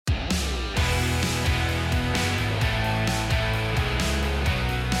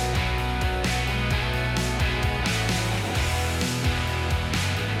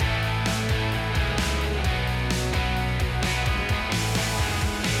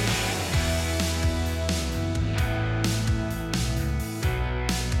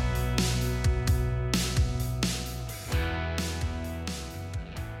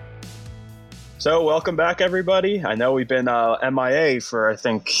So welcome back, everybody. I know we've been MIA for, I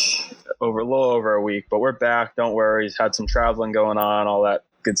think, a little over a week, but we're back. Don't worry. He's had some traveling going on, all that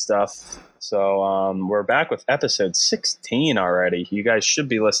good stuff. So we're back with episode 16 already. You guys should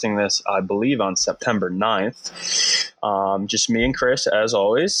be listening this, I believe, on September 9th. Just me and Chris, as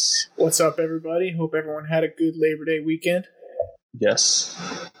always. What's up, everybody? Hope everyone had a good Labor Day weekend. Yes.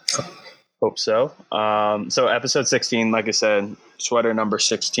 Hope so. So episode 16, like I said, sweater number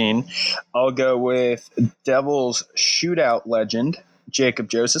 16. I'll go with Devils shootout legend, Jacob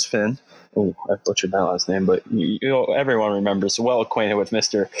Josephson. Oh, I butchered that last name, but everyone remembers. Well acquainted with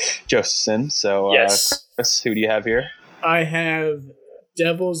Mr. Josephson. So, yes. Chris, who do you have here? I have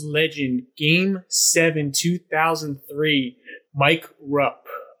Devils legend, Game 7, 2003, Mike Rupp,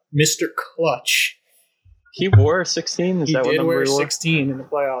 Mr. Clutch. He wore 16? He did wear 16 in the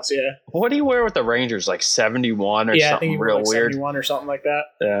playoffs, yeah. What did he wear with the Rangers? Like 71 or something real weird? Yeah, I think he wore like 71 or something like that.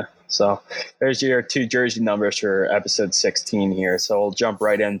 Yeah, so there's your two jersey numbers for episode 16 here. So we'll jump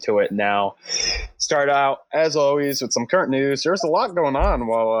right into it now. Start out, as always, with some current news. There's a lot going on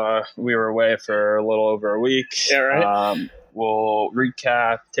while we were away for a little over a week. Yeah, right. We'll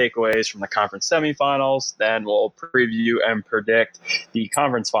recap takeaways from the conference semifinals. Then we'll preview and predict the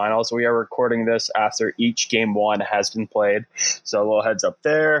conference finals. We are recording this after each game one has been played. So a little heads up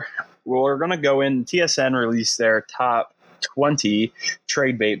there. We're going to go in. TSN released their top 20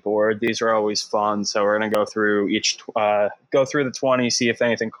 trade bait board. These are always fun. So we're going to go through the 20, see if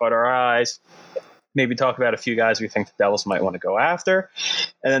anything caught our eyes. Maybe talk about a few guys we think the Devils might want to go after.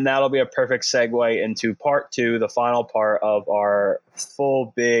 And then that'll be a perfect segue into part two, the final part of our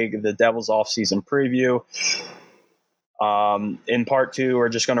the Devils offseason preview. In part two, we're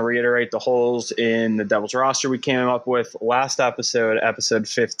just going to reiterate the holes in the Devils roster we came up with last episode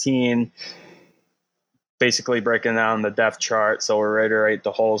 15, basically breaking down the depth chart. So we'll reiterate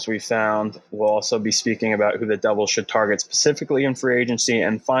the holes we found. We'll also be speaking about who the Devils should target specifically in free agency.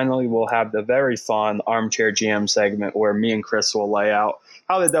 And finally, we'll have the very fun Armchair GM segment where me and Chris will lay out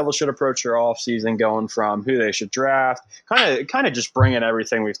how the Devils should approach their offseason, going from who they should draft, kind of just bringing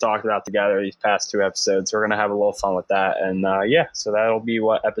everything we've talked about together these past two episodes. We're going to have a little fun with that. And so that'll be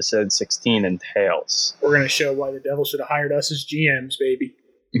what episode 16 entails. We're going to show why the Devils should have hired us as GMs, baby.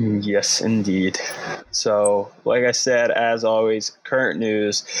 Yes, indeed. So, like I said, as always, current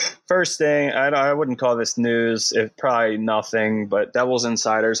news. First thing, I wouldn't call this news. It's probably nothing, but Devils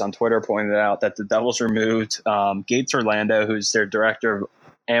insiders on Twitter pointed out that the Devils removed Gates Orlando, who's their director of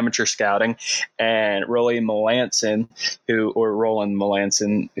amateur scouting, and Roland Melanson,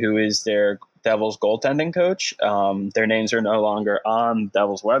 who is their Devils goaltending coach. Their names are no longer on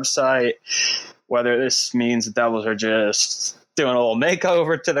Devils website. Whether this means the Devils are just doing a little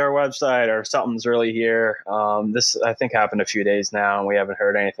makeover to their website or something's really here. This, I think, happened a few days now, and we haven't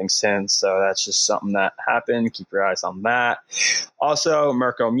heard anything since. So that's just something that happened. Keep your eyes on that. Also,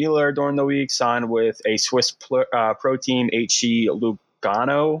 Mirko Mueller during the week signed with a Swiss pro team, HC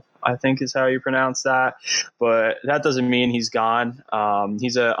Lugano, I think is how you pronounce that. But that doesn't mean he's gone.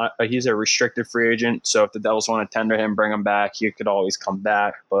 He's a restricted free agent. So if the Devils want to tender him, bring him back, he could always come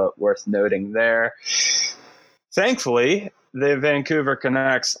back. But worth noting there. Thankfully, the Vancouver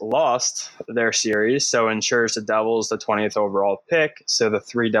Canucks lost their series, so ensures the Devils the 20th overall pick. So the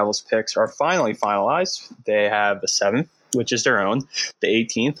three Devils picks are finally finalized. They have the 7th, which is their own, the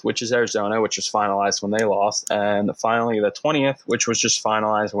 18th, which is Arizona, which was finalized when they lost, and finally the 20th, which was just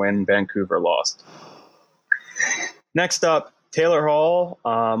finalized when Vancouver lost. Next up, Taylor Hall,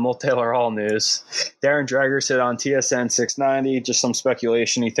 more Taylor Hall news. Darren Dreger said on TSN 690, just some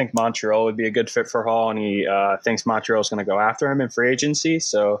speculation. He thinks Montreal would be a good fit for Hall, and he thinks Montreal is going to go after him in free agency.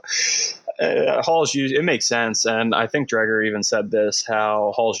 So Hall's used, it makes sense. And I think Dreger even said this,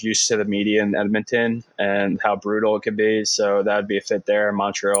 how Hall's used to the media in Edmonton and how brutal it could be. So that would be a fit there.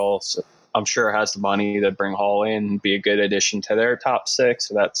 Montreal, so I'm sure, has the money to bring Hall in and be a good addition to their top six.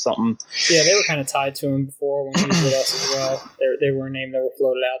 So that's something. Yeah, they were kind of tied to him before when he was with us as well. They were a name that were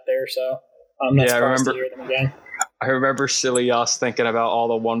floated out there. So I'm not surprised to hear them again. I remember silly us thinking about all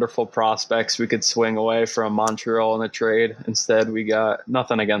the wonderful prospects we could swing away from Montreal in the trade. Instead, we got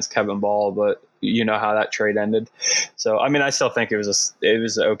nothing against Kevin Ball, but you know how that trade ended. So, I mean, I still think it was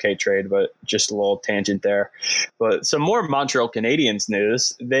an okay trade, but just a little tangent there. But some more Montreal Canadiens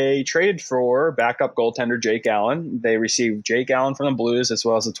news. They traded for backup goaltender Jake Allen. They received Jake Allen from the Blues as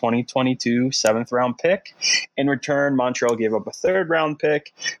well as a 2022 7th-round pick. In return, Montreal gave up a 3rd-round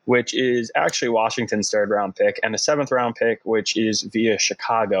pick, which is actually Washington's 3rd-round pick, and a 7th-round pick, which is via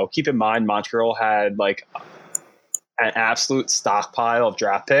Chicago. Keep in mind, Montreal had an absolute stockpile of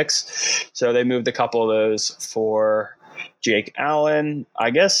draft picks. So they moved a couple of those for Jake Allen, I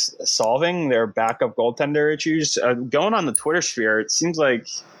guess, solving their backup goaltender issues. Going on the Twitter sphere, it seems like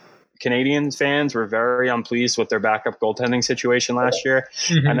Canadian fans were very unpleased with their backup goaltending situation last year.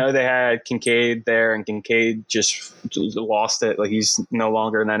 Mm-hmm. I know they had Kincaid there, and Kincaid just lost it. Like, he's no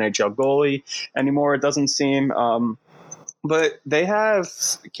longer an NHL goalie anymore, it doesn't seem. But they have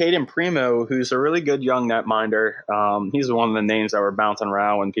Caden Primo, who's a really good young netminder. He's one of the names that were bouncing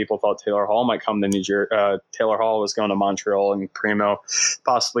around when people thought Taylor Hall might come to New Jersey. Taylor Hall was going to Montreal, and Primo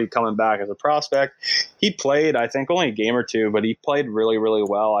possibly coming back as a prospect. He played, I think, only a game or two, but he played really, really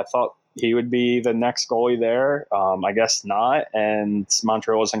well. I thought he would be the next goalie there. I guess not. And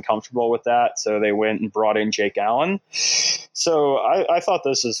Montreal wasn't comfortable with that. So they went and brought in Jake Allen. So I thought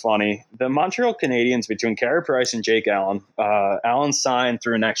this was funny. The Montreal Canadiens, between Carey Price and Jake Allen, Allen signed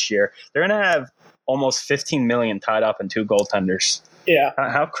through next year. They're going to have almost $15 million tied up in two goaltenders. Yeah.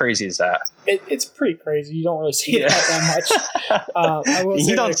 How crazy is that? It's pretty crazy. You don't really see that much. I will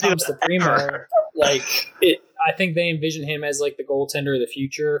say when it comes to Primo, I think they envision him as like the goaltender of the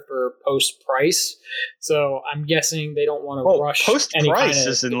future for post Price. So I'm guessing they don't want to rush post any Price kind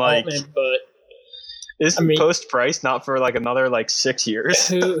of isn't development, but isn't post Price not for like another 6 years?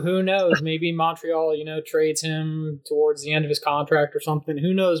 Who knows? Maybe Montreal, trades him towards the end of his contract or something.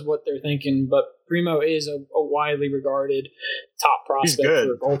 Who knows what they're thinking? But Primo is a widely regarded top prospect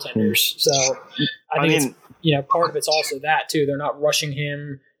for goaltenders. So I think it's part of it's also that too. They're not rushing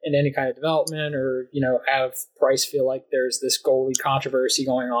him in any kind of development or, have Price feel like there's this goalie controversy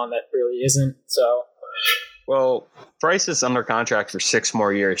going on that really isn't. So, well, Price is under contract for 6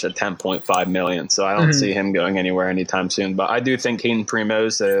 more years at $10.5 million. So I don't see him going anywhere anytime soon. But I do think Caden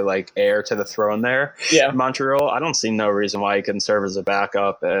Primo's the heir to the throne there. Yeah. In Montreal, I don't see no reason why he couldn't serve as a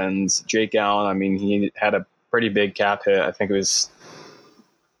backup. And Jake Allen, he had a pretty big cap hit. I think it was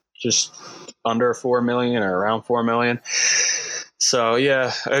just under $4 million or around $4 million. So,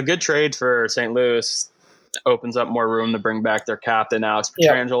 yeah, a good trade for St. Louis. Opens up more room to bring back their captain, Alex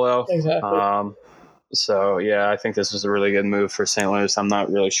Pietrangelo. Yep, exactly. So, yeah, I think this was a really good move for St. Louis. I'm not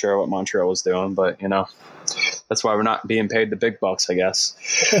really sure what Montreal was doing, but, that's why we're not being paid the big bucks, I guess.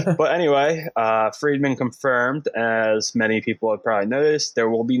 But anyway, Friedman confirmed, as many people have probably noticed, there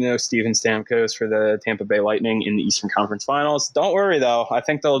will be no Steven Stamkos for the Tampa Bay Lightning in the Eastern Conference Finals. Don't worry, though. I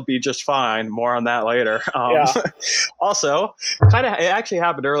think they'll be just fine. More on that later. Also, it actually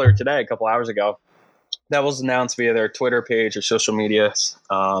happened earlier today, a couple hours ago. That was announced via their Twitter page or social media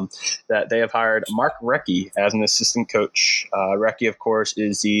that they have hired Mark Recchi as an assistant coach. Recchi, of course,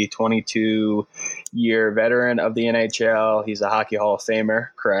 is the 22-year veteran of the NHL. He's a Hockey Hall of Famer,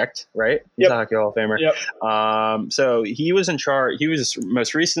 correct? Right? He's a Hockey Hall of Famer. Yep. So he was in charge. He was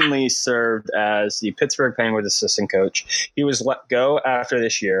most recently served as the Pittsburgh Penguins assistant coach. He was let go after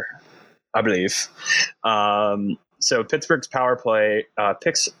this year, I believe. So Pittsburgh's power play,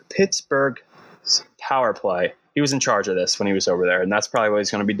 Pittsburgh power play. He was in charge of this when he was over there, and that's probably what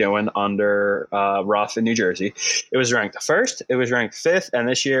he's going to be doing under Ruff in New Jersey. It was ranked first, it was ranked 5th, and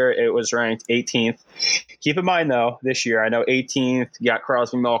this year it was ranked 18th. Keep in mind, though, this year, I know 18th, you got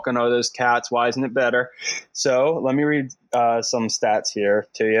Crosby, Malkin, all those cats. Why isn't it better? So let me read some stats here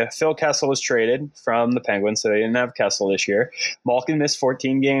to you. Phil Kessel was traded from the Penguins, so they didn't have Kessel this year. Malkin missed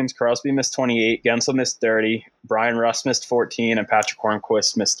 14 games, Crosby missed 28, Gensel missed 30, Brian Rust missed 14, and Patrick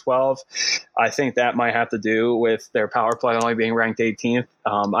Hornquist missed 12. I think that might have to do with their power play only being ranked 18th.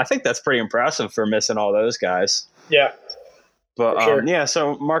 I think that's pretty impressive for missing all those guys. Yeah. But sure.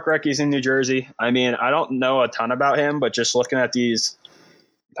 So Mark Recchi's in New Jersey. I don't know a ton about him, but just looking at these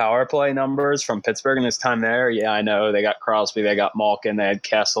power play numbers from Pittsburgh in his time there, I know they got Crosby, they got Malkin, they had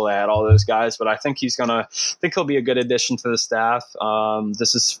Kessel, they had all those guys, but I think he'll be a good addition to the staff.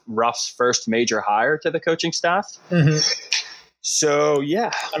 This is Ruff's first major hire to the coaching staff. Mm-hmm. So,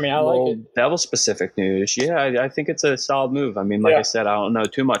 I like it. Devil specific news. I think it's a solid move. I said, I don't know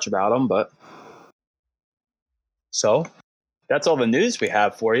too much about him, but so that's all the news we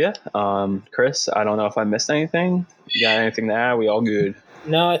have for you. Chris, I don't know if I missed anything. You got anything to add? We all good?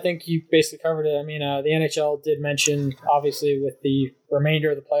 No, I think you basically covered it. The NHL did mention, obviously, with the remainder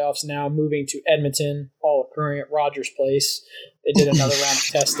of the playoffs now moving to Edmonton, all occurring at Rogers Place. They did another round of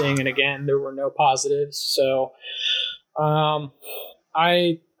testing, and again, there were no positives. So, I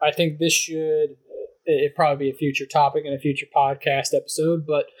think this should probably be a future topic in a future podcast episode,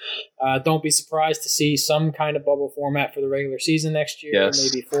 but don't be surprised to see some kind of bubble format for the regular season next year. Yes.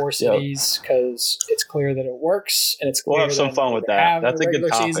 Maybe 4 cities, because it's clear that it works, and it's clear we'll have some fun with that. That's a good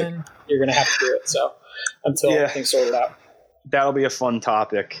topic. Season, you're going to have to do it. So until everything's sorted out, that'll be a fun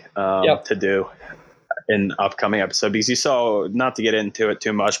topic to do. in upcoming episode, because you saw, not to get into it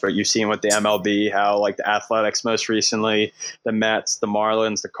too much, but you've seen with the MLB how like the Athletics most recently, the Mets, the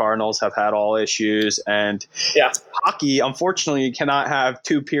Marlins, the Cardinals have had all issues, and hockey, unfortunately, you cannot have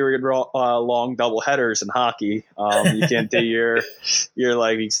 2 period long double headers in hockey. You can't do your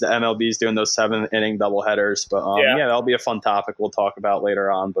like the MLB's doing those 7-inning double headers, but that'll be a fun topic we'll talk about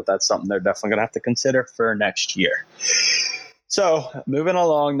later on. But that's something they're definitely going to have to consider for next year. So moving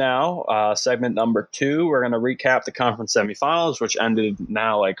along now, segment number 2, we're going to recap the conference semifinals, which ended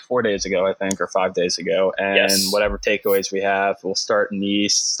now like 4 days ago, I think, or 5 days ago. And whatever takeaways we have, we'll start in the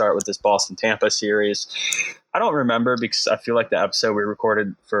East, start with this Boston-Tampa series. I don't remember, because I feel like the episode we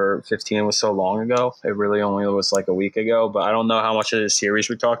recorded for 15 was so long ago. It really only was like a week ago, but I don't know how much of the series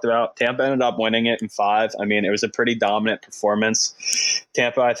we talked about. Tampa ended up winning it in 5. I mean, it was a pretty dominant performance.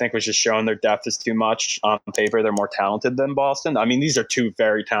 Tampa, I think, was just showing their depth is too much. On paper, they're more talented than Boston. I mean, these are 2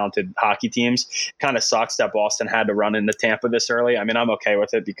 very talented hockey teams. Kind of sucks that Boston had to run into Tampa this early. I mean, I'm okay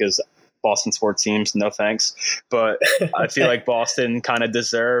with it because Boston sports teams, no thanks. But I feel like Boston kind of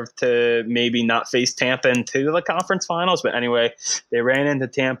deserved to maybe not face Tampa into the conference finals. But anyway, they ran into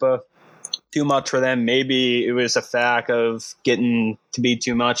Tampa. Too much for them. Maybe it was a fact of getting to be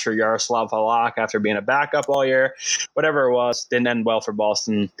too much for Yaroslav Halak after being a backup all year. Whatever it was, didn't end well for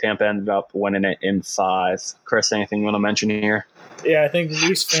Boston. Tampa ended up winning it in 5. Chris, anything you want to mention here? Yeah, I think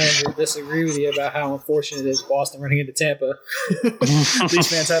Leafs fans will disagree with you about how unfortunate it is Boston running into Tampa. Leafs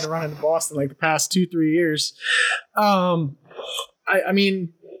fans had to run into Boston like the past 2-3 years. I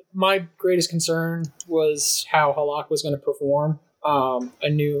mean, my greatest concern was how Halak was going to perform. I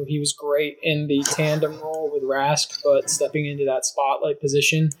knew he was great in the tandem role with Rask, but stepping into that spotlight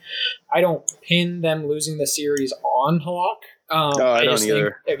position, I don't pin them losing the series on Halak. I don't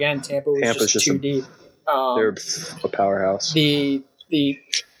either. Think, again, Tampa's just too deep. They're a powerhouse. The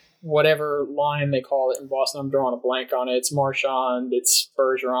whatever line they call it in Boston, I'm drawing a blank on it. It's Marchand, it's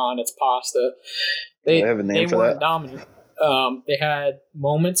Bergeron, it's Pasta. They have a name for weren't that? dominant. They had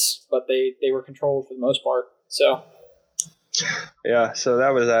moments, but they were controlled for the most part. So. Yeah, so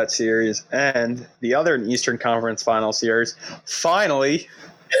that was that series. And the other Eastern Conference Final series, finally,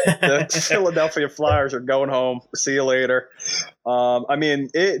 the Philadelphia Flyers are going home. See you later. I mean,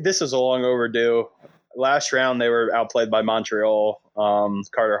 this is a long overdue. Last round, they were outplayed by Montreal.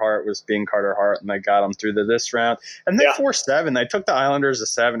 Carter Hart was being Carter Hart, and they got them through to this round. And then 4-7, they took the Islanders to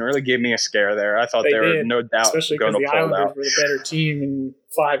 7. Really gave me a scare there. I thought they were no doubt especially going to pull pull the Islanders out. were the better team in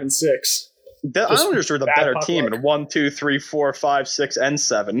 5 and 6. The Islanders were the better team in 1, 2, 3, 4, 5, 6, and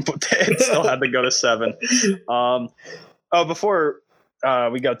 7, but they still had to go to 7. Before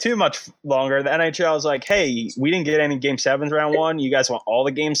we go too much longer, the NHL was like, hey, we didn't get any Game 7s round 1. You guys want all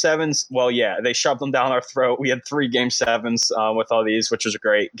the Game 7s? Well, yeah, they shoved them down our throat. We had 3 Game 7s with all these, which was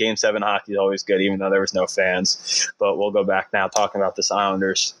great. Game 7 hockey is always good, even though there was no fans. But we'll go back now talking about this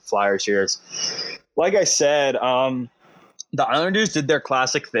Islanders-Flyers series. Like I said, the Islanders did their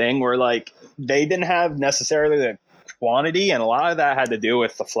classic thing where, like, they didn't have necessarily the quantity, and a lot of that had to do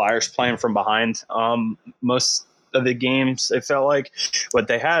with the Flyers playing from behind most of the games, it felt like. But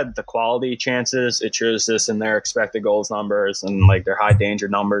they had the quality chances. It shows this in their expected goals numbers and, like, their high danger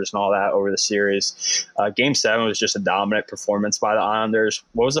numbers and all that over the series. Game 7 was just a dominant performance by the Islanders.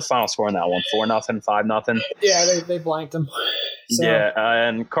 What was the final score in that one? 4-0, 5-0? Yeah, they blanked them. So. Yeah,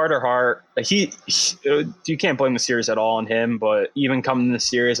 and Carter Hart, you can't blame the series at all on him, but even coming in the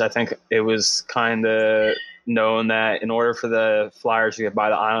series, I think it was kind of known that in order for the Flyers to get by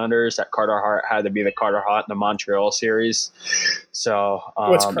the Islanders, that Carter Hart had to be the Carter Hart in the Montreal series. So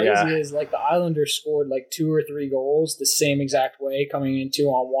what's crazy is, like, the Islanders scored like 2 or 3 goals the same exact way, coming in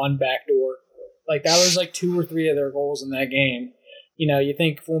 2-on-1 backdoor. Like, that was like 2 or 3 of their goals in that game. You know, you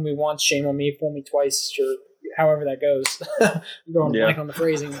think fool me once, shame on me, fool me twice, sure. However that goes. I'm going blank on the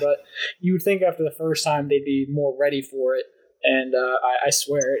phrasing, but you would think after the first time they'd be more ready for it. And I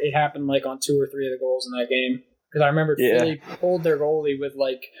swear it happened like on 2 or 3 of the goals in that game. Because I remember Philly pulled their goalie with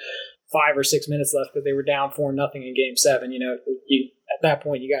like 5 or 6 minutes left because they were down 4-0 in Game 7. You know, at that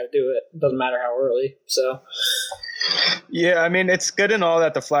point you got to do it. It doesn't matter how early. So. Yeah, I mean, it's good and all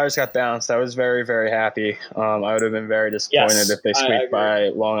that the Flyers got bounced. I was very, very happy. I would have been very disappointed if they squeaked by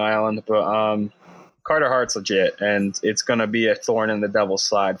Long Island. But Carter Hart's legit, and it's going to be a thorn in the Devil's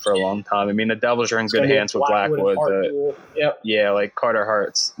side for a long time. I mean, the Devils are in good hands with Blackwood. Yeah, like Carter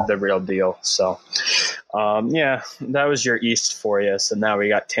Hart's the real deal. So, that was your East for you. So now we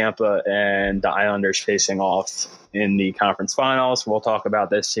got Tampa and the Islanders facing off in the conference finals. We'll talk about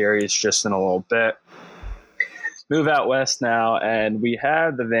this series just in a little bit. Move out west now, and we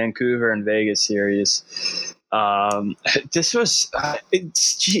have the Vancouver and Vegas series. This was I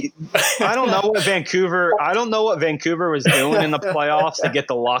don't know what Vancouver was doing in the playoffs to get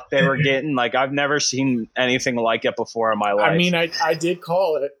the luck they were getting. Like, I've never seen anything like it before in my life. I mean, I did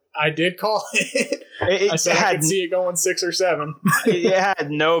call it. I said I could see it going 6 or 7. It had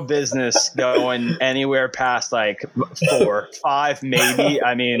no business going anywhere past like 4, 5, maybe.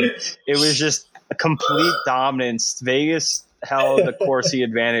 I mean, it was just a complete dominance. Vegas held the Corsi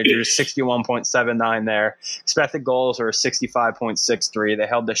advantage. It was 61.79 there. Expected goals were 65.63. They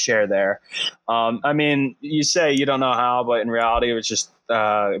held the share there. I mean, you say you don't know how, but in reality, it was just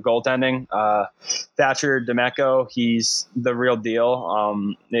goaltending. Thatcher Demeko, he's the real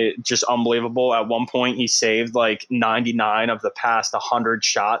deal. Just unbelievable. At one point, he saved like 99 of the past 100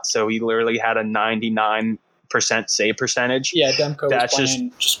 shots, so he literally had a 99% save percentage. Yeah, Demko was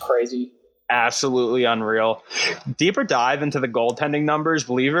playing just crazy. Absolutely unreal. Deeper dive into the goaltending numbers,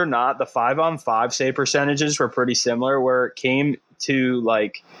 believe it or not, the 5-on-5 save percentages were pretty similar. Where it came to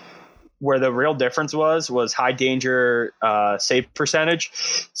like where the real difference was high danger save percentage.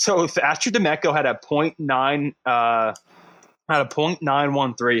 So Thatcher Demeko had a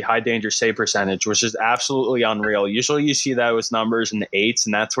 0.913 high danger save percentage, which is absolutely unreal. Usually you see those numbers in the 8s,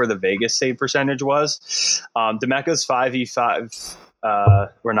 and that's where the Vegas save percentage was. Demeko's 5v5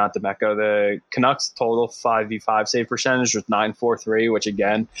 we're not Demeko. The Canucks total 5v5 save percentage was 943, which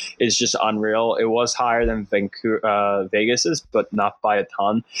again is just unreal. It was higher than Vegas's, but not by a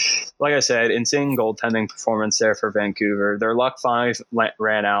ton. Like I said, insane goaltending performance there for Vancouver. Their luck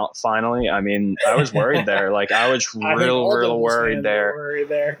ran out finally. I mean, I was worried there. Like, I was real worried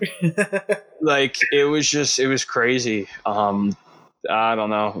there. Like, it was crazy. I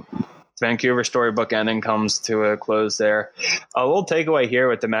don't know. Vancouver storybook ending comes to a close there. A little takeaway here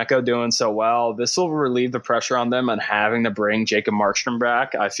with Demeko doing so well. This will relieve the pressure on them on having to bring Jacob Markstrom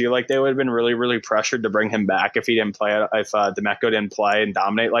back. I feel like they would have been really, really pressured to bring him back if Demeko didn't play and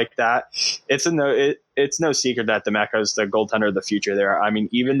dominate like that. It's no secret that Demeko is the goaltender of the future there. I mean,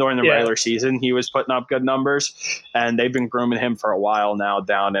 even during the regular season, he was putting up good numbers, and they've been grooming him for a while now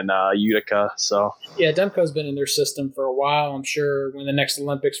down in Utica. So yeah, Demko's been in their system for a while. I'm sure when the next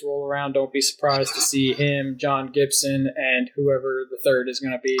Olympics roll around, don't be surprised to see him, John Gibson, and whoever the third is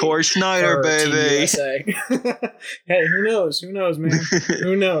going to be. Corey Schneider, baby. Hey, who knows? Who knows, man?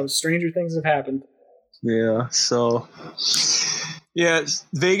 Who knows? Stranger things have happened. Yeah, so... Yeah,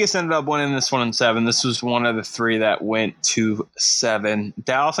 Vegas ended up winning this one in 7. This was one of the 3 that went to 7.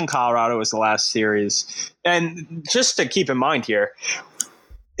 Dallas and Colorado was the last series. And just to keep in mind here,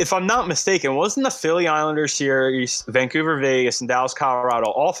 if I'm not mistaken, wasn't the Philly Islanders series, Vancouver, Vegas, and Dallas,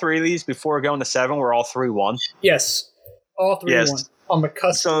 Colorado, all 3 of these before going to 7 were all 3-1? Yes, all 3-1 on the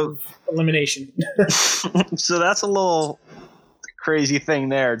cusp of elimination. So that's a little crazy thing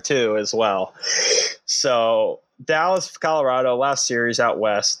there, too, as well. So... Dallas, Colorado, last series out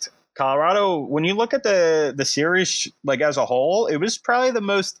west. Colorado, when you look at the series like as a whole, it was probably the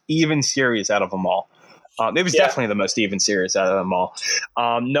most even series out of them all. It was definitely the most even series out of them all.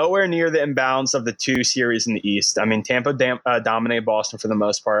 Nowhere near the imbalance of the 2 series in the East. I mean, Tampa dominated Boston for the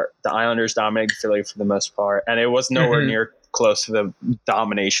most part. The Islanders dominated Philly for the most part. And it was nowhere near close to the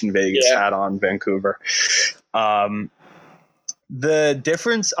domination Vegas had on Vancouver. The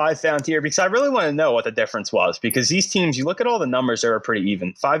difference I found here, because I really want to know what the difference was, because these teams, you look at all the numbers, they were pretty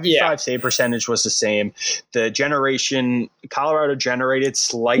even. 5v5 save percentage was the same. The Colorado generated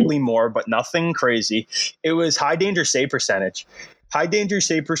slightly more, but nothing crazy. It was high danger save percentage. High danger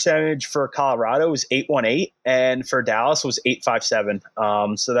save percentage for Colorado was 818, and for Dallas was 857.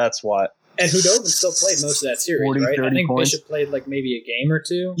 So that's what? And Hudobin still played most of that series, 40, right? I think points. Bishop played like maybe a game or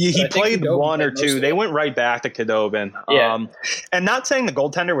 2. Yeah, he played 1 or 2. They went right back to Hudobin. Yeah. And not saying the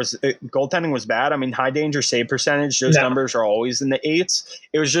goaltending was bad. I mean, high danger save percentage, those numbers are always in the 8s.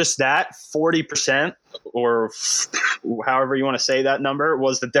 It was just that 40%, or however you want to say that number,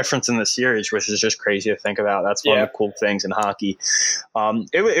 was the difference in the series, which is just crazy to think about. That's one of the cool things in hockey.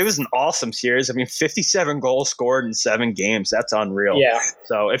 It was an awesome series. I mean, 57 goals scored in 7 games. That's unreal. Yeah.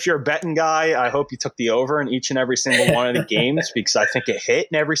 So if you're a betting guy, I hope you took the over in each and every single one of the games, because I think it hit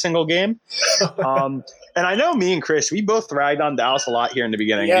in every single game. And I know me and Chris, we both ragged on Dallas a lot here in the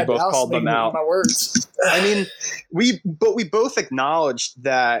beginning. Yeah, we both Dallas called them out. My words. I mean, we both acknowledged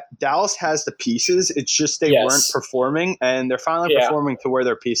that Dallas has the pieces. It's just they weren't performing, and they're finally performing to where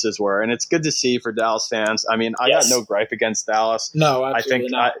their pieces were. And it's good to see for Dallas fans. I mean, I got no gripe against Dallas. No, absolutely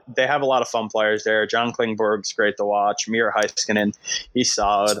not. They have a lot of fun players there. John Klingberg's great to watch. Mira Heiskanen, he's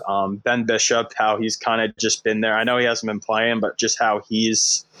solid. Ben Bishop, how he's kind of just been there. I know he hasn't been playing, but just how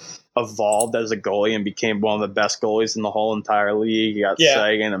he's evolved as a goalie and became one of the best goalies in the whole entire league. You got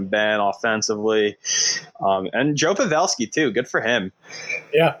Sagan and Ben offensively, and Joe Pavelski too. Good for him.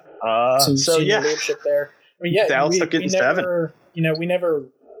 Yeah. Some leadership there. I mean, Dallas took it in 7. We never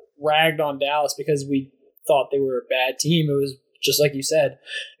ragged on Dallas because we thought they were a bad team. It was just like you said.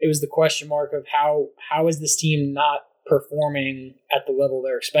 It was the question mark of how is this team not performing at the level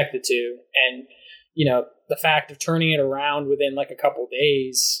they're expected to, and the fact of turning it around within like a couple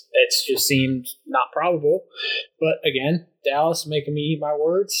days, it's just seemed not probable. But again, Dallas making me eat my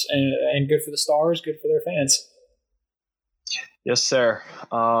words, and good for the Stars, good for their fans. Yes, sir.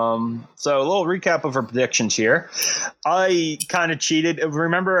 So a little recap of our predictions here. I kind of cheated.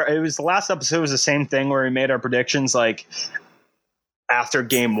 Remember, it was the last episode was the same thing where we made our predictions like after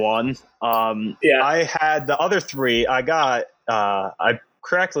game 1. I had the other 3. I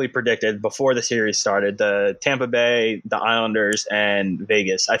correctly predicted before the series started the Tampa Bay, the Islanders, and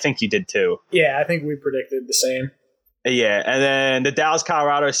Vegas. I think you did too. Yeah, I think we predicted the same. Yeah, and then the Dallas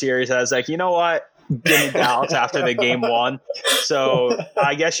Colorado series, I was like, you know what? Give me Dallas after the game 1. So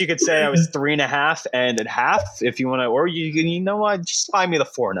I guess you could say I was 3.5 and at half if you want to, or you know what? Just slide me the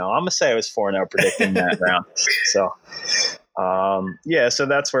 4-0. I'm gonna say I was 4-0 predicting that round. So. So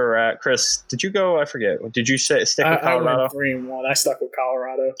that's where we're at. Chris, did you go? I forget. Did you stick with Colorado? I went 3-1. I stuck with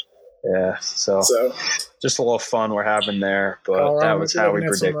Colorado. Yeah, so just a little fun we're having there, but Colorado, that was how we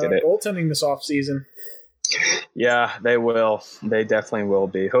predicted it. Goaltending this offseason. Yeah, they will. They definitely will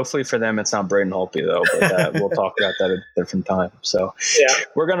be. Hopefully for them, it's not Braden Holtby, though, but we'll talk about that at a different time. So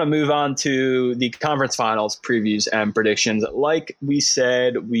we're going to move on to the conference finals previews and predictions. Like we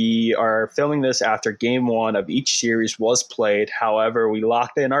said, we are filming this after game 1 of each series was played. However, we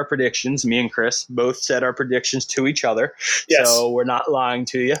locked in our predictions. Me and Chris both said our predictions to each other. Yes. So we're not lying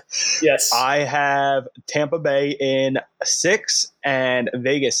to you. Yes. I have Tampa Bay in 6 and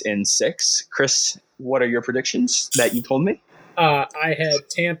Vegas in 6. Chris, what are your predictions that you told me? I had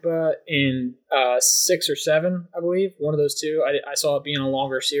Tampa in 6 or 7, I believe. One of those two. I saw it being a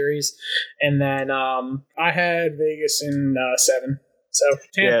longer series. And then I had Vegas in 7. So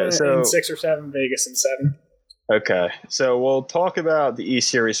Tampa in 6 or 7, Vegas in 7. Okay, so we'll talk about the East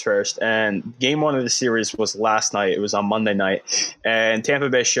series first. And game 1 of the series was last night. It was on Monday night. And Tampa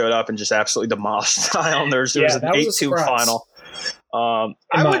Bay showed up and just absolutely demolished the Islanders. It was an 8-2 final. I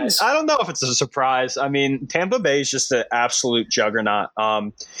don't know if it's a surprise. I mean, Tampa Bay is just an absolute juggernaut.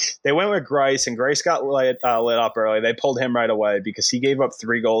 They went with Greiss, and Greiss got lit up early. They pulled him right away because he gave up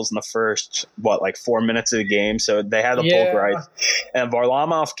 3 goals in the first 4 minutes of the game. So they had to pull Greiss. And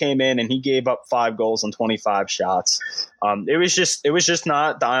Varlamov came in and he gave up 5 goals on 25 shots. It was just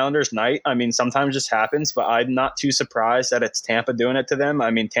not the Islanders' night. I mean, sometimes it just happens, but I'm not too surprised that it's Tampa doing it to them.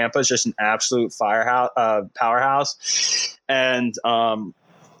 I mean, Tampa is just an absolute powerhouse. And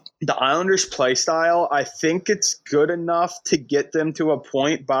the Islanders' play style, I think it's good enough to get them to a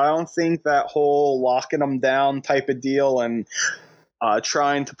point, but I don't think that whole locking them down type of deal and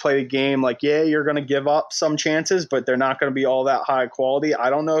trying to play the game like, you're going to give up some chances, but they're not going to be all that high quality. I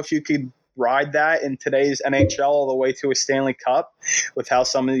don't know if you could ride that in today's NHL all the way to a Stanley Cup with how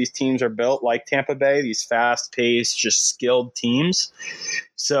some of these teams are built, like Tampa Bay, these fast-paced, just skilled teams.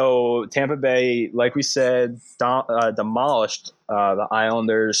 So Tampa Bay, like we said, demolished the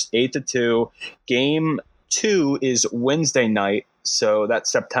Islanders 8-2. Game 2 is Wednesday night, so that's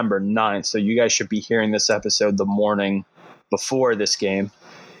September 9th. So you guys should be hearing this episode the morning before this game,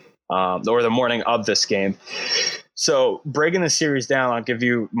 or the morning of this game. So breaking the series down, I'll give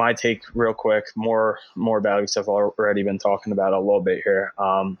you my take real quick, more about it because I've already been talking about it a little bit here.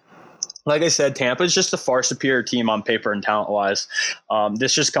 Like I said, Tampa is just a far superior team on paper and talent-wise.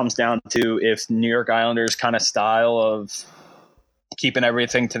 This just comes down to if New York Islanders' kind of style of keeping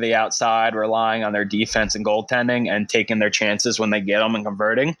everything to the outside, relying on their defense and goaltending, and taking their chances when they get them and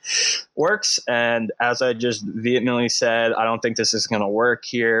converting works. And as I just vehemently said, I don't think this is going to work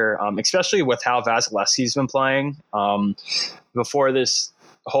here, especially with how Vasilevsky's been playing. Before this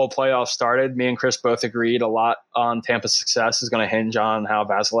whole playoff started, me and Chris both agreed a lot on Tampa's success is going to hinge on how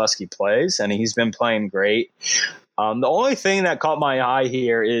Vasilevsky plays, and he's been playing great. The only thing that caught my eye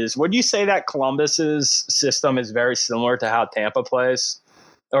here is, would you say that Columbus's system is very similar to how Tampa plays?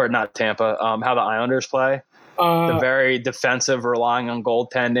 Or not Tampa, how the Islanders play? The very defensive, relying on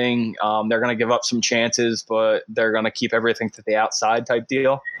goaltending. They're going to give up some chances, but they're going to keep everything to the outside type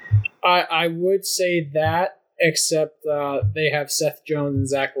deal? I would say that, except they have Seth Jones and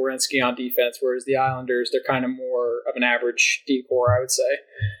Zach Werenski on defense, whereas the Islanders, they're kind of more of an average D-core, I would say.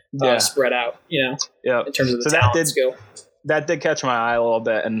 Spread out, in terms of the talent and skill. That did catch my eye a little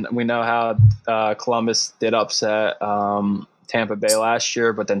bit, and we know how Columbus did upset Tampa Bay last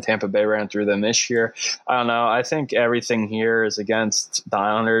year, but then Tampa Bay ran through them this year. I don't know. I think everything here is against the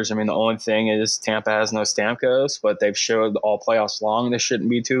Islanders. I mean, the only thing is Tampa has no Stamkos, but they've showed all playoffs long this shouldn't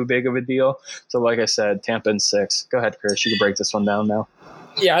be too big of a deal. So like I said, Tampa in 6. Go ahead, Chris. You can break this one down now.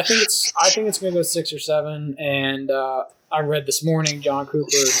 Yeah, I think it's going to go 6 or 7, and I read this morning John Cooper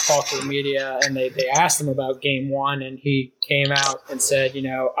talked to the media, and they asked him about Game 1, and he came out and said,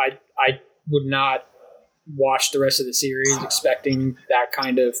 I would not watch the rest of the series expecting that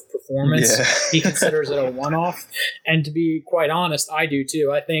kind of performance. Yeah. He considers it a one-off, and to be quite honest, I do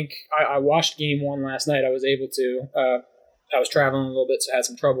too. I think I watched Game 1 last night. I was able to. I was traveling a little bit, so I had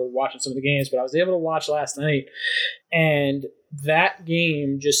some trouble watching some of the games, but I was able to watch last night, and that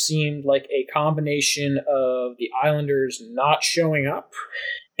game just seemed like a combination of the Islanders not showing up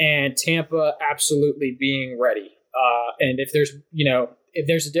and Tampa absolutely being ready. And if there's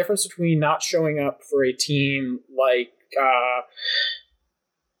a difference between not showing up for a team like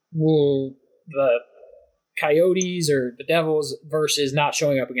the Coyotes or the Devils versus not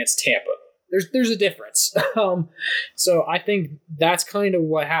showing up against Tampa, there's a difference. So I think that's kind of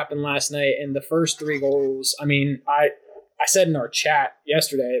what happened last night. And the first 3 goals, I mean, I said in our chat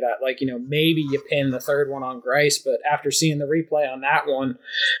yesterday that, maybe you pin the third one on Greiss, but after seeing the replay on that one,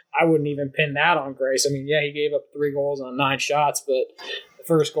 I wouldn't even pin that on Greiss. I mean, yeah, he gave up 3 goals on 9 shots, but the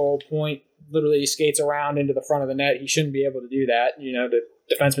first goal, Point literally skates around into the front of the net. He shouldn't be able to do that. The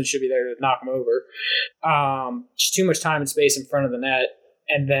defenseman should be there to knock him over. Just too much time and space in front of the net.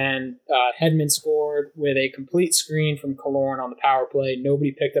 And then Hedman scored with a complete screen from Killorn on the power play.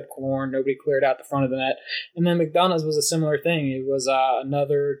 Nobody picked up Killorn. Nobody cleared out the front of the net. And then McDonough's was a similar thing. It was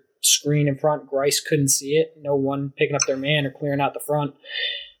another screen in front. Greiss couldn't see it. No one picking up their man or clearing out the front.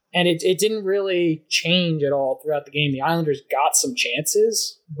 And it didn't really change at all throughout the game. The Islanders got some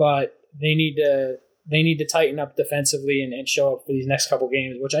chances, but they need to tighten up defensively and show up for these next couple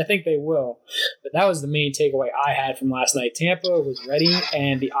games, which I think they will. But that was the main takeaway I had from last night. Tampa was ready,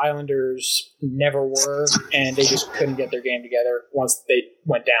 and the Islanders never were, and they just couldn't get their game together once they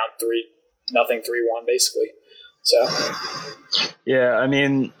went down 3-0, 3-1, basically. So, yeah, I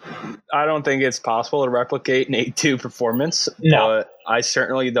mean, I don't think it's possible to replicate an 8-2 performance, no. But I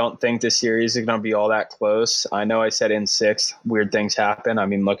certainly don't think this series is going to be all that close. I know I said in 6, weird things happen. I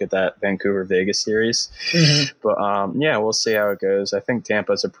mean, look at that Vancouver-Vegas series. Mm-hmm. But, yeah, we'll see how it goes. I think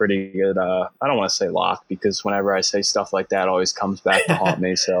Tampa's a pretty good I don't want to say lock, because whenever I say stuff like that, it always comes back to haunt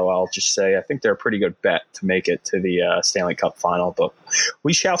me. So I'll just say I think they're a pretty good bet to make it to the Stanley Cup final. But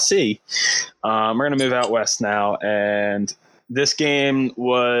we shall see. We're going to move out west now, and this game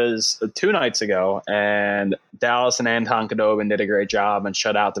was 2 nights ago, and Dallas and Anton Khudobin did a great job and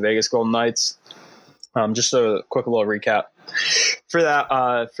shut out the Vegas Golden Knights. Just a quick little recap for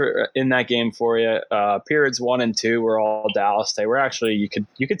that. In that game for you, periods 1 and 2 were all Dallas. They were actually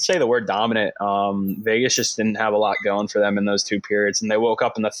you could say the word dominant. Vegas just didn't have a lot going for them in those 2 periods, and they woke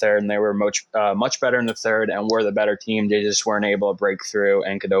up in the third and they were much better in the third and were the better team. They just weren't able to break through,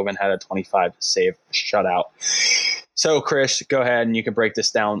 and Khudobin had a 25 save shutout. So, Chris, go ahead and you can break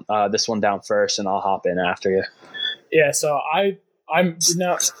this one down first, and I'll hop in after you. Yeah, so I did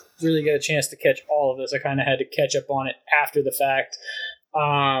not really get a chance to catch all of this. I kind of had to catch up on it after the fact.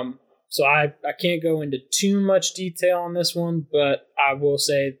 So I can't go into too much detail on this one, but I will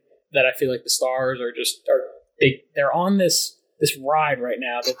say that I feel like the Stars they're on this ride right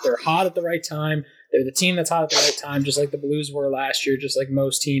now, that they're hot at the right time. They're the team that's hot at the right time, just like the Blues were last year, just like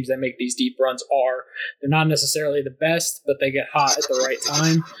most teams that make these deep runs are. They're not necessarily the best, but they get hot at the right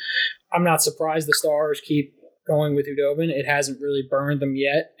time. I'm not surprised the Stars keep going with Khudobin. It hasn't really burned them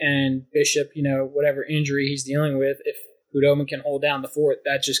yet. And Bishop, whatever injury he's dealing with, if Khudobin can hold down the fort,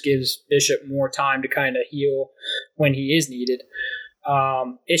 that just gives Bishop more time to kind of heal when he is needed.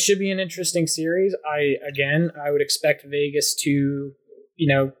 It should be an interesting series. I would expect Vegas to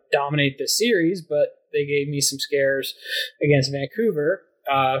dominate this series, but they gave me some scares against Vancouver,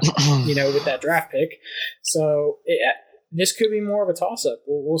 with that draft pick. So this could be more of a toss-up.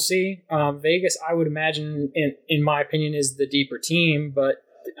 We'll see. Vegas, I would imagine, in my opinion, is the deeper team, but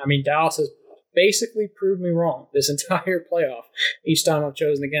I mean, Dallas has basically proved me wrong this entire playoff each time I've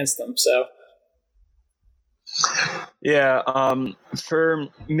chosen against them. So. Yeah, for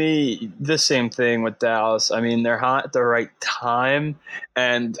me, the same thing with Dallas. I mean, they're hot at the right time,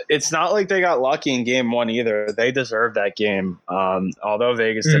 and it's not like they got lucky in game 1 either. They deserved that game. Although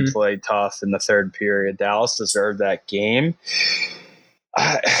Vegas did play tough in the third period, Dallas deserved that game.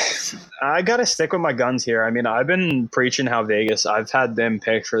 I got to stick with my guns here. I mean, I've been preaching how Vegas. I've had them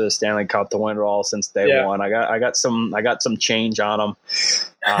picked for the Stanley Cup to win it all since day one. I got some change on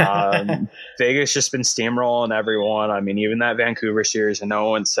them. Vegas just been steamrolling everyone. I mean, even that Vancouver series in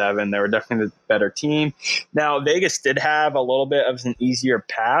 0-7, they were definitely the better team. Now, Vegas did have a little bit of an easier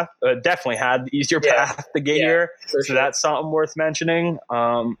path. Definitely had the easier path to get here. So that's something worth mentioning.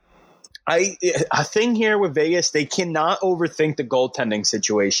 A thing here with Vegas, they cannot overthink the goaltending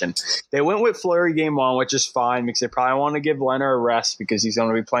situation. They went with Fleury game one, which is fine because they probably want to give Leonard a rest because he's going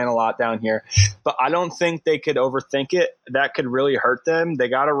to be playing a lot down here. But I don't think they could overthink it. That could really hurt them. They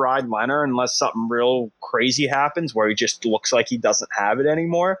got to ride Leonard unless something real crazy happens where he just looks like he doesn't have it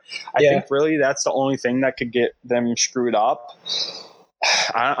anymore. I think really that's the only thing that could get them screwed up.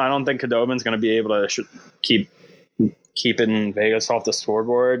 I don't think Khudobin's going to be able to keeping Vegas off the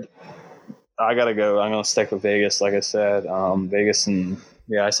scoreboard. I gotta go. I'm gonna stick with Vegas, like I said. Vegas and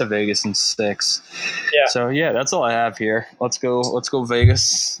I said Vegas and 6. Yeah. So that's all I have here. Let's go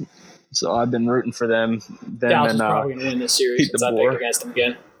Vegas. So I've been rooting for them. Dallas is probably gonna win this series since I picked against them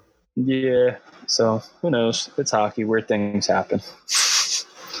again. Yeah. So who knows? It's hockey. Weird things happen.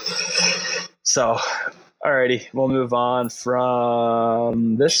 So, alrighty, we'll move on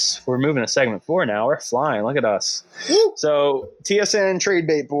from this. We're moving to segment 4 now. We're flying. Look at us. Woo! So, TSN Trade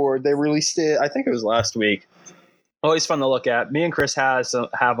Bait Board, they released it, I think it was last week. Always fun to look at. Me and Chris have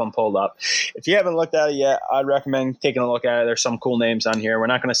them pulled up. If you haven't looked at it yet, I'd recommend taking a look at it. There's some cool names on here. We're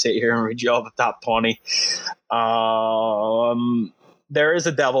not going to sit here and read you all the top 20. There is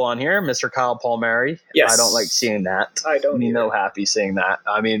a devil on here, Mr. Kyle Palmieri. Yes. I don't like seeing that. I don't be no happy seeing that.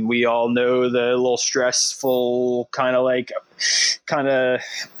 I mean, we all know the little stressful kind of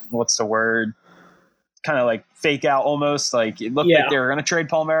what's the word? Kind of like fake out almost. Like it looked like they were going to trade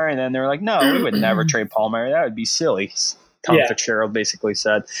Palmieri, and then they were like, no, we would never trade Palmieri. That would be silly. Tom Fitzgerald basically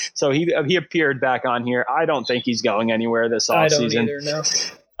said. So he appeared back on here. I don't think he's going anywhere this offseason. I don't either,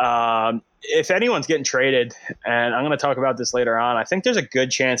 no. If anyone's getting traded, and I'm going to talk about this later on, I think there's a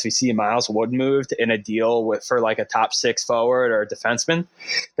good chance we see Miles Wood moved in a deal for like a top 6 forward or a defenseman.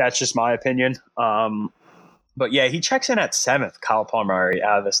 That's just my opinion. But he checks in at 7th, Kyle Palmieri,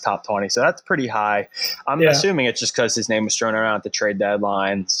 out of this top 20. So that's pretty high. I'm assuming it's just because his name was thrown around at the trade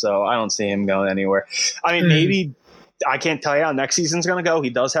deadline. So I don't see him going anywhere. I mean, maybe I can't tell you how next season's going to go.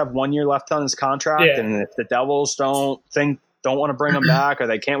 He does have 1 year left on his contract. And if the Devils don't want to bring him back or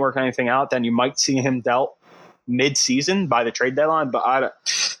they can't work anything out, then you might see him dealt mid-season by the trade deadline. But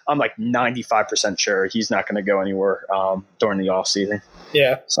I'm like 95% sure he's not going to go anywhere during the offseason.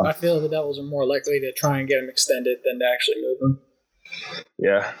 Yeah, so I feel the Devils are more likely to try and get him extended than to actually move him.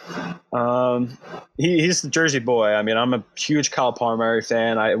 Yeah. He's the Jersey boy. I mean, I'm a huge Kyle Palmieri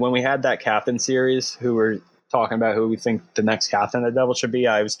fan. When we had that captain series, who were talking about who we think the next captain of the Devils should be,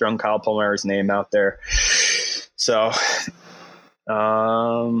 I was throwing Kyle Palmieri's name out there. So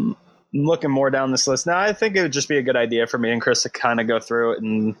looking more down this list now, I think it would just be a good idea for me and Chris to kind of go through it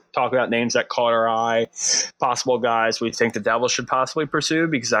and talk about names that caught our eye, possible guys we think the Devils should possibly pursue,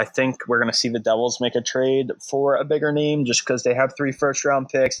 because I think we're going to see the Devils make a trade for a bigger name just because they have 3 first-round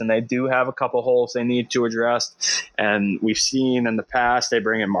picks and they do have a couple holes they need to address. And we've seen in the past they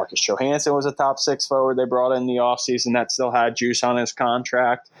bring in Marcus Johansson, was a top 6 forward they brought in the offseason that still had juice on his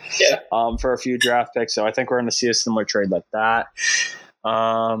contract for a few draft picks. So I think we're going to see a similar trade like that.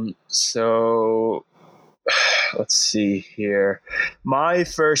 So let's see here. My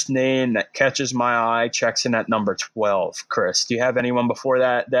first name that catches my eye checks in at number 12. Chris, do you have anyone before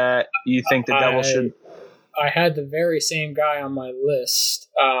that you think the Devils should? I had the very same guy on my list.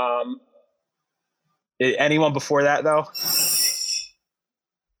 Anyone before that though?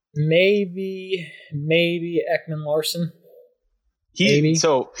 Maybe Ekman Larson.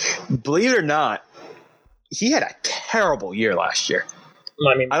 So believe it or not, he had a terrible year last year.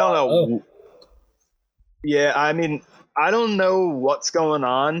 I don't know. Yeah, I mean, I don't know what's going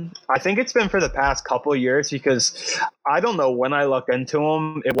on. I think it's been for the past couple of years because I don't know when I looked into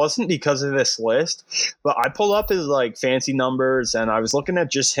him. It wasn't because of this list, but I pulled up his fancy numbers and I was looking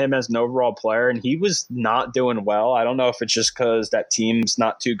at just him as an overall player, and he was not doing well. I don't know if it's just because that team's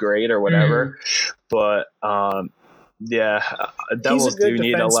not too great or whatever, but Devils do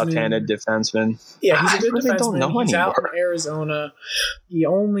need a left-handed defenseman. Yeah, he's a good defenseman. He's out in Arizona. He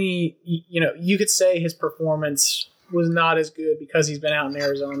only, you could say his performance was not as good because he's been out in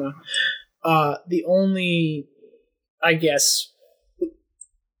Arizona. The only, I guess,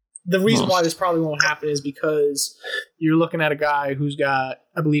 the reason why this probably won't happen is because you're looking at a guy who's got,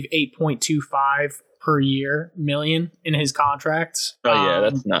 I believe, 8.25 per year million in his contract. Oh yeah,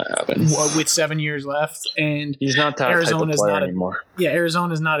 that's not happening with 7 years left, and he's not that Arizona's type of player anymore.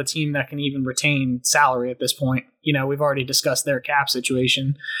 Arizona's not a team that can even retain salary at this point. We've already discussed their cap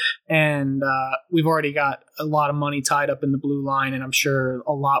situation, and we've already got a lot of money tied up in the blue line, and I'm sure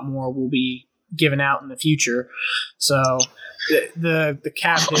a lot more will be given out in the future. So the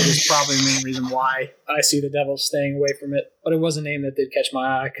cap hit is probably the main reason why I see the Devils staying away from it. But it was a name that did catch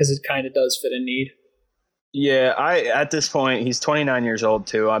my eye because it kind of does fit a need. Yeah, at this point, he's 29 years old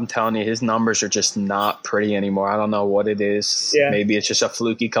too. I'm telling you, his numbers are just not pretty anymore. I don't know what it is. Yeah. Maybe it's just a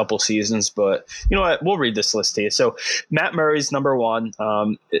fluky couple seasons, but you know what? We'll read this list to you. So Matt Murray's number one.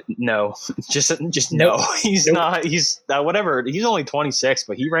 No, just no. He's not. He's whatever. He's only 26,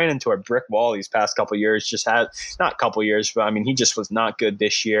 but he ran into a brick wall these past couple years. Just had not couple years, but I mean, he just was not good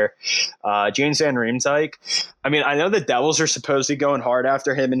this year. James Van Riemsdyk. I mean, I know the Devils are supposedly going hard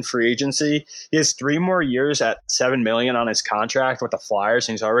after him in free agency. He has 3 more years at $7 million on his contract with the Flyers,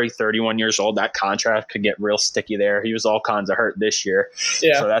 and he's already 31 years old. That contract could get real sticky there. He was all kinds of hurt this year.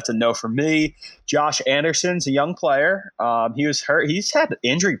 Yeah. So that's a no for me. Josh Anderson's a young player. He was hurt. He's had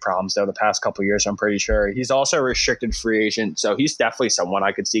injury problems, though, the past couple of years, I'm pretty sure. He's also a restricted free agent, so he's definitely someone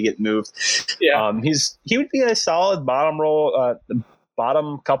I could see get moved. Yeah. He would be a solid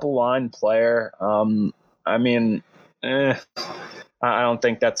bottom couple line player. I mean, I don't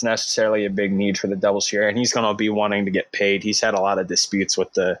think that's necessarily a big need for the Devils here, and he's going to be wanting to get paid. He's had a lot of disputes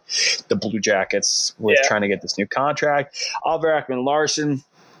with the Blue Jackets with trying to get this new contract. Oliver Ekman-Larsson,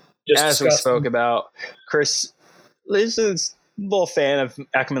 as we spoke about. Chris, this is a little fan of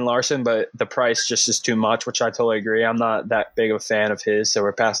Ekman-Larsson, but the price just is too much, which I totally agree. I'm not that big of a fan of his, so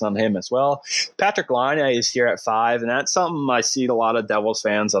we're passing on him as well. Patrick Laine is here at 5, and that's something I see a lot of Devils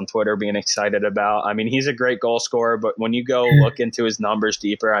fans on Twitter being excited about. I mean, he's a great goal scorer, but when you go look into his numbers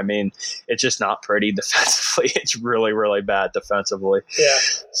deeper, I mean, it's just not pretty defensively. It's really, really bad defensively. Yeah.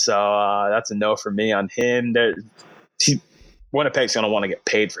 So that's a no for me on him. Winnipeg's going to want to get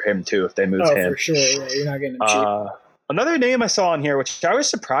paid for him, too, if they move him. Oh, for sure. Yeah, you're not getting him cheap. Another name I saw on here, which I was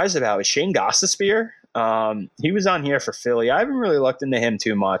surprised about, is Shane Gostisbehere. He was on here for Philly. I haven't really looked into him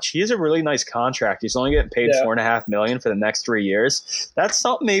too much. He has a really nice contract. He's only getting paid $4.5 million for the next 3 years. That's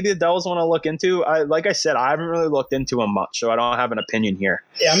something maybe the Devils want to look into. Like I said, I haven't really looked into him much, so I don't have an opinion here.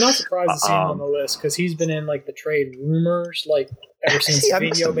 Yeah, I'm not surprised to see him on the list because he's been in the trade rumors ever since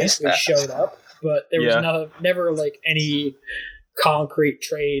Vigneault basically showed up. But there was never any concrete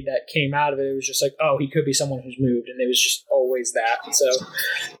trade that came out of it. It was just he could be someone who's moved, and it was just always that. So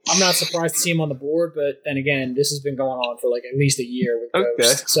I'm not surprised to see him on the board, but then again, this has been going on for at least a year with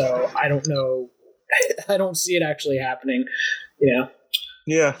Ghost. So I don't know. I don't see it actually happening.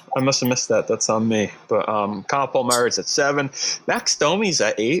 Yeah, I must have missed that. That's on me. But Kyle Palmieri's at 7. Max Domi's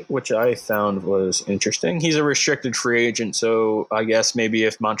at 8, which I found was interesting. He's a restricted free agent, so I guess maybe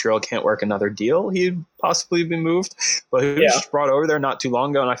if Montreal can't work another deal, he'd possibly be moved. But he was just brought over there not too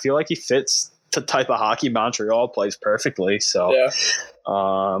long ago, and I feel like he fits the type of hockey Montreal plays perfectly. So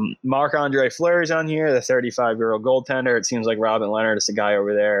Marc-Andre Fleury's on here, the 35-year-old goaltender. It seems like Robin Leonard is the guy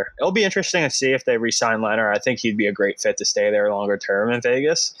over there. It'll be interesting to see if they re-sign Leonard. I think he'd be a great fit to stay there longer term in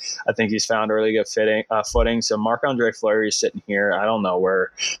Vegas. I think he's found a really good footing. So Marc-Andre Fleury is sitting here. I don't know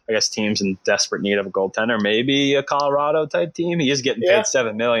where, I guess, teams in desperate need of a goaltender. Maybe a Colorado type team. He is getting paid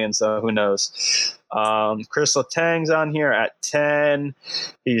 $7 million, so who knows. Chris Letang's on here at 10.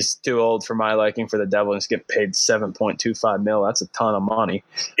 He's too old for my liking for the Devils. He's getting paid $7.25 million. That's a ton of money.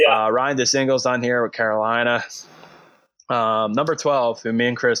 Yeah. Ryan DeSingle's on here with Carolina. Number 12, who me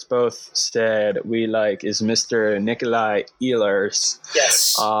and Chris both said we like, is Mr. Nikolai Ehlers.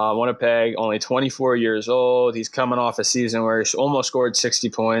 Yes. Winnipeg, only 24 years old. He's coming off a season where he's almost scored 60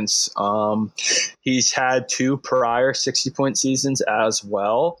 points. He's had 2 prior 60-point seasons as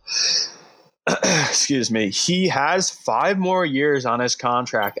well. Excuse me. He has 5 more years on his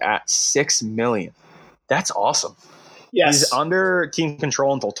contract at $6 million. That's awesome. Yes. He's under team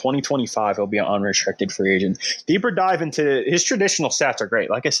control until 2025. He'll be an unrestricted free agent. Deeper dive into his traditional stats are great.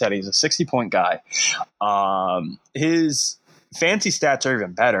 Like I said, he's a 60-point guy. His fancy stats are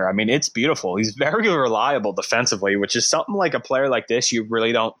even better. I mean, it's beautiful. He's very reliable defensively, which is something like a player like this you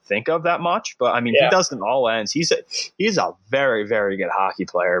really don't think of that much. But I mean, he does it in all ends. He's a very, very good hockey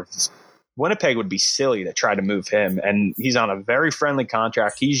player. Winnipeg would be silly to try to move him, and he's on a very friendly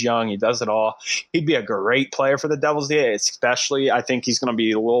contract. He's young. He does it all. He'd be a great player for the Devils. Especially, I think he's going to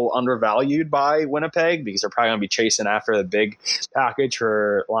be a little undervalued by Winnipeg because they're probably going to be chasing after the big package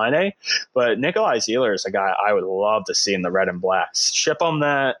for Laine. But Nikolai Ehlers is a guy I would love to see in the red and blacks. Ship him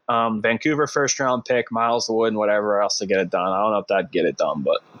that Vancouver first-round pick, Miles Wood, and whatever else to get it done. I don't know if that'd get it done,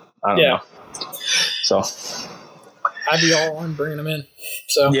 but I don't know. So I'd be all on bringing him in.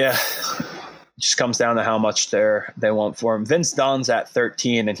 So yeah. Just comes down to how much they want for him. Vince Dunn's at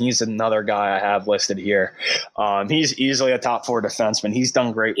 13, and he's another guy I have listed here. He's easily a top 4 defenseman. He's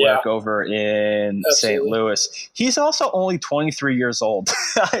done great work over in St. Louis. He's also only 23 years old.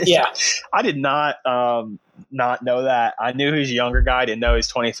 I did not know that. I knew he was a younger guy. I didn't know he's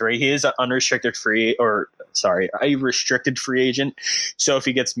 23. He is an a restricted free agent. So if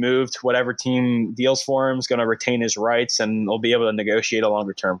he gets moved, whatever team deals for him is going to retain his rights, and they'll be able to negotiate a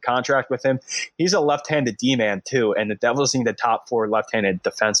longer-term contract with him. He's a left-handed D-man too, and the Devils need a top 4 left-handed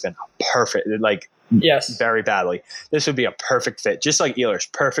defenseman. Perfect. Very badly. This would be a perfect fit, just like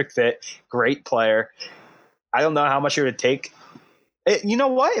Ehlers. Perfect fit. Great player. I don't know how much it would take. You know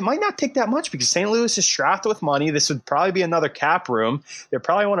what? It might not take that much because St. Louis is strapped with money. This would probably be another cap room. They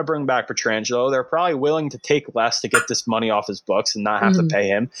probably want to bring back Pietrangelo. They're probably willing to take less to get this money off his books and not have to pay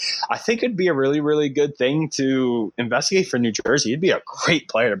him. I think it'd be a really, really good thing to investigate for New Jersey. It'd be a great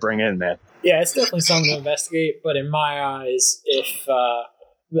player to bring in, man. Yeah, it's definitely something to investigate. But in my eyes, if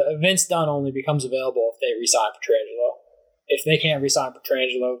Vince Dunn only becomes available if they re-sign Pietrangelo. If they can't re-sign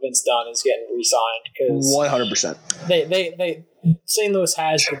Pietrangelo, Vince Dunn is getting re-signed because 100%. They St. Louis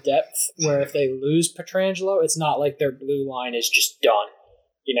has the depth where if they lose Pietrangelo, it's not like their blue line is just done.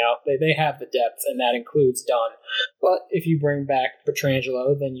 You know, they have the depth, and that includes Dunn. But if you bring back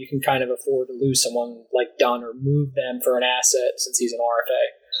Pietrangelo, then you can kind of afford to lose someone like Dunn or move them for an asset since he's an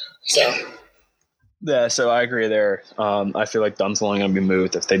RFA. So. Yeah, so I agree there. I feel like Dunn's only going to be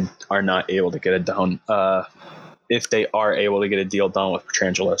moved if they are not able to get it done. If they are able to get a deal done with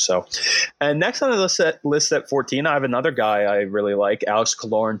Pietrangelo. So, and next on the list at 14, I have another guy I really like, Alex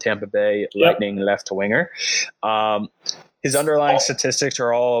Killorn, Tampa Bay Lightning left winger. His underlying statistics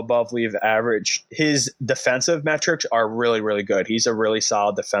are all above league average. His defensive metrics are really, really good. He's a really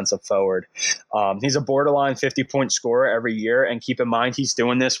solid defensive forward. He's a borderline 50-point scorer every year. And keep in mind, he's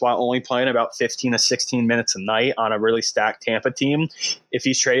doing this while only playing about 15 to 16 minutes a night on a really stacked Tampa team. If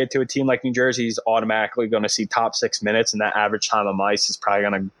he's traded to a team like New Jersey, he's automatically going to see top 6 minutes, and that average time of ice is probably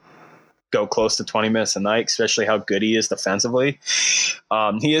going to go close to 20 minutes a night, especially how good he is defensively.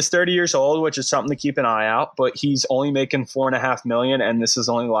 He is 30 years old, which is something to keep an eye out, but he's only making $4.5 million, and this is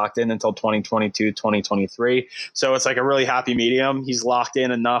only locked in until 2022, 2023. So it's like a really happy medium. He's locked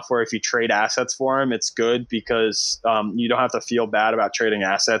in enough where if you trade assets for him, it's good because you don't have to feel bad about trading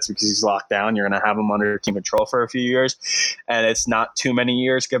assets because he's locked down. You're going to have him under team control for a few years, and it's not too many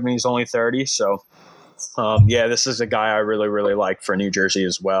years given he's only 30. So this is a guy I really, really like for New Jersey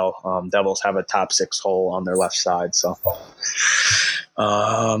as well. Devils have a top 6 hole on their left side. So,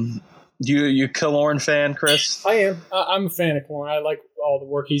 you Killorn fan, Chris? I am. I'm a fan of Killorn. I like all the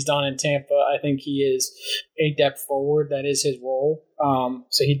work he's done in Tampa. I think he is a depth forward. That is his role.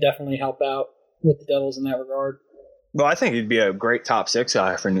 So he'd definitely help out with the Devils in that regard. Well, I think he'd be a great top 6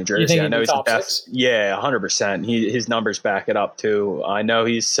 guy for New Jersey. I know he's a death. 6? Yeah, 100%. His numbers back it up too. I know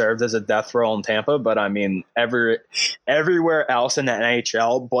he's served as a death role in Tampa, but I mean, everywhere else in the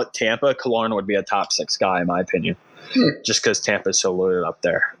NHL but Tampa, Killorn would be a top 6 guy in my opinion, just because Tampa's so loaded up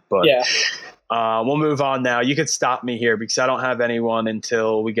there. But yeah. We'll move on now. You could stop me here because I don't have anyone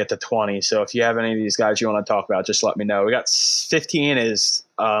until we get to 20. So if you have any of these guys you want to talk about, just let me know. We got 15 is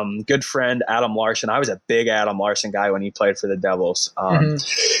good friend Adam Larson. I was a big Adam Larson guy when he played for the Devils.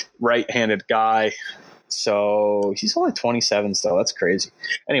 Right-handed guy. So he's only 27 still. That's crazy.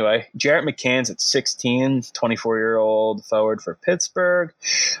 Anyway, Jarrett McCann's at 16, 24-year-old forward for Pittsburgh.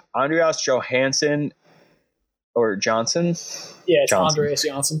 Andreas Johansson or Johnson? Yeah, it's Andreas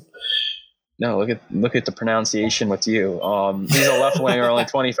Johansson. No, look at the pronunciation with you. He's a left winger, only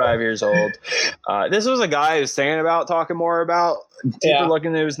 25 years old. This was a guy I was thinking about talking more about. People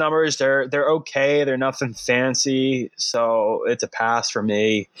looking at his numbers, they're okay. They're nothing fancy, so it's a pass for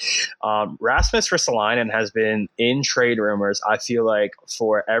me. Rasmus Ristolainen has been in trade rumors, I feel like,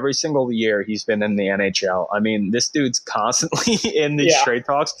 for every single year he's been in the NHL. I mean, this dude's constantly in these trade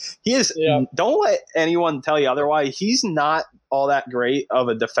talks. He is. Don't let anyone tell you otherwise. He's not all that great of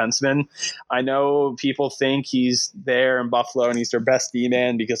a defenseman. I know people think he's there in Buffalo and he's their best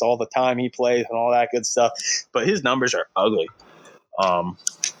D-man because all the time he plays and all that good stuff, but his numbers are ugly.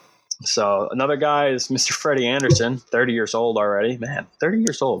 So another guy is Mr. Freddie Anderson, 30 years old already. Man, 30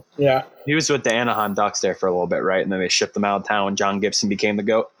 years old. Yeah. He was with the Anaheim Ducks there for a little bit, right? And then they shipped him out of town when John Gibson became the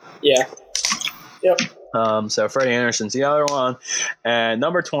GOAT. Yeah. Yep. So Freddie Anderson's the other one. And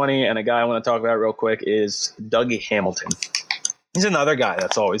number 20, and a guy I want to talk about real quick, is Dougie Hamilton. He's another guy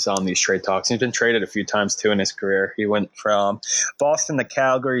that's always on these trade talks. He's been traded a few times too in his career. He went from Boston to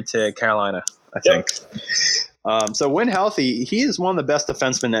Calgary to Carolina, I think. So when healthy, he is one of the best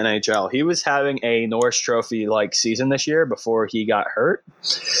defensemen in the NHL. He was having a Norris Trophy-like season this year before he got hurt.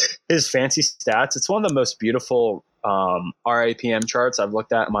 His fancy stats, it's one of the most beautiful RAPM charts I've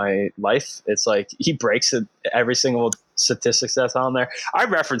looked at in my life. It's like he breaks it, every single statistics that's on there. I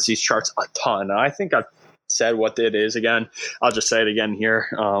reference these charts a ton. I think I've said what it is again. I'll just say it again here,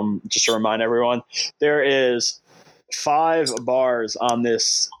 just to remind everyone. There is 5 bars on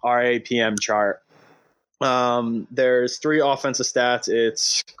this RAPM chart. There's 3 offensive stats.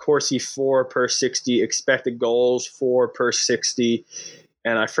 It's Corsi 4 per 60, expected goals 4 per 60,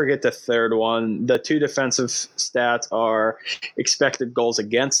 and I forget the third one. The 2 defensive stats are expected goals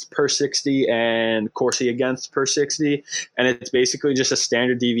against per 60 and Corsi against per 60, and it's basically just a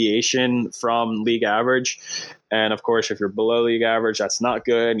standard deviation from league average. And of course, if you're below league average, that's not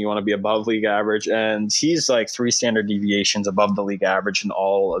good. You want to be above league average. And he's like 3 standard deviations above the league average in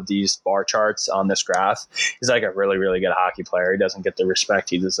all of these bar charts on this graph. He's like a really, really good hockey player. He doesn't get the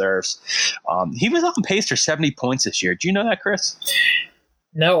respect he deserves. He was on pace for 70 points this year. Do you know that, Chris?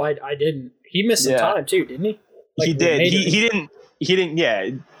 No, I didn't. He missed some time too, didn't he? Like, he did. He didn't.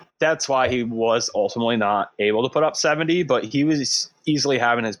 Yeah, that's why he was ultimately not able to put up 70. But he was easily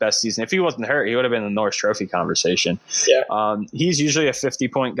having his best season. If he wasn't hurt, he would have been in the Norris Trophy conversation. Yeah. He's usually a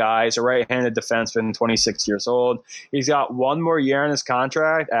 50-point guy. He's a right-handed defenseman, 26 years old. He's got 1 more year in his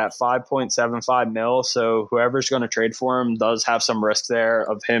contract at $5.75 million. So whoever's going to trade for him does have some risk there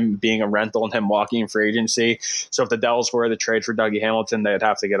of him being a rental and him walking in free agency. So if the Devils were to trade for Dougie Hamilton, they'd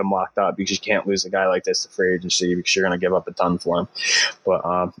have to get him locked up because you can't lose a guy like this to free agency because you're going to give up a ton for him. But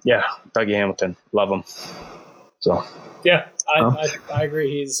yeah, Dougie Hamilton, love him. So yeah, I agree.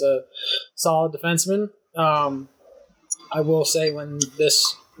 He's a solid defenseman. I will say when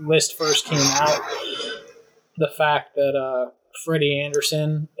this list first came out, the fact that Freddie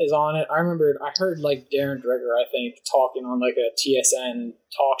Anderson is on it, I heard like Darren Dreger, I think, talking on like a TSN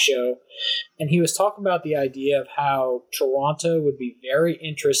talk show, and he was talking about the idea of how Toronto would be very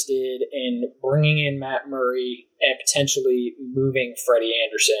interested in bringing in Matt Murray and potentially moving Freddie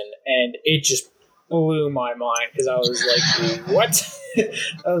Anderson, and it just blew my mind because I was like, what?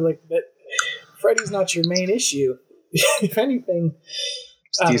 I was like, that Freddie's not your main issue. If anything,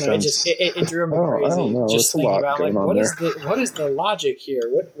 I don't know, it drew me crazy. Just thinking about like what is the logic here?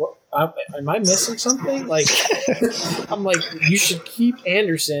 What am I missing something? Like I'm like, you should keep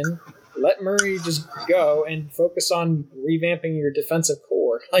Anderson, let Murray just go and focus on revamping your defensive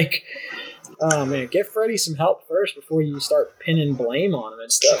core. Like, oh man, get Freddie some help first before you start pinning blame on him and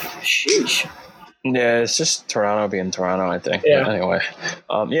stuff. Sheesh. Yeah, it's just Toronto being Toronto, I think. Yeah. But anyway,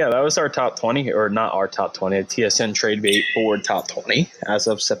 that was our top 20, or not our top 20, TSN Trade Bait Board top 20 as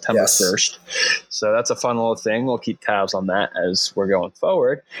of September 1st. So that's a fun little thing. We'll keep tabs on that as we're going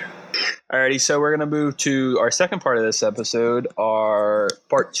forward. Alrighty, so we're going to move to our second part of this episode, our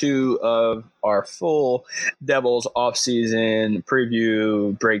part 2 of our full Devils offseason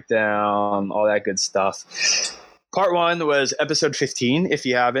preview, breakdown, all that good stuff. Part 1 was episode 15. If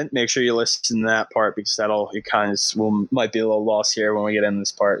you haven't, make sure you listen to that part because might be a little lost here when we get into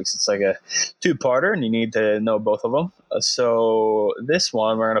this part because it's like a 2-parter and you need to know both of them. So this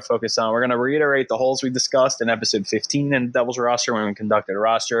one we're going to we're going to reiterate the holes we discussed in episode 15 in the Devils roster when we conducted a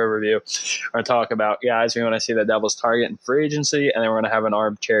roster overview. We're going to talk about guys we want to see the Devils target in free agency, and then we're going to have an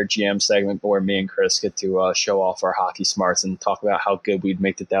Armchair GM segment where me and Chris get to show off our hockey smarts and talk about how good we'd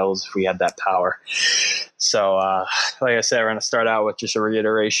make the Devils if we had that power. So, like I said, we're going to start out with just a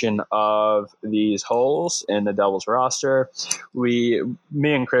reiteration of these holes in the Devils roster. Me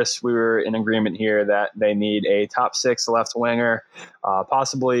and Chris, we were in agreement here that they need a top 6 left winger,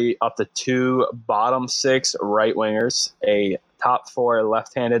 possibly up to 2 bottom 6 right wingers, a top 4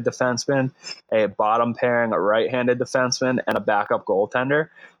 left-handed defenseman, a bottom pairing right-handed defenseman, and a backup goaltender.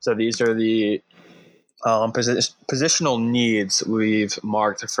 So these are the positional needs we've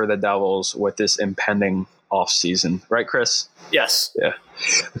marked for the Devils with this impending offseason. Right, Chris? Yes. Yeah.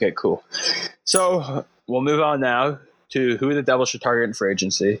 Okay, cool. So we'll move on now to who the Devils should target in free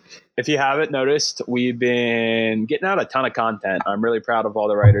agency. If you haven't noticed, we've been getting out a ton of content. I'm really proud of all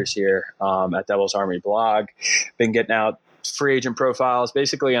the writers here at Devils Army blog. Been getting out free agent profiles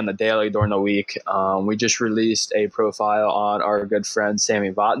basically on the daily during the week. We just released a profile on our good friend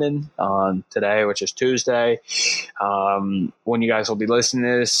Sammy Vatanen on today, which is Tuesday. When you guys will be listening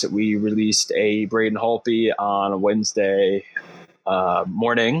to this, we released a Braden Holtby on Wednesday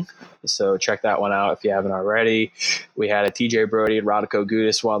morning. So check that one out if you haven't already. We had a TJ Brody and Rodico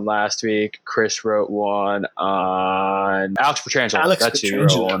Gudis one last week. Chris wrote one on Alex Petrangelo. That's who he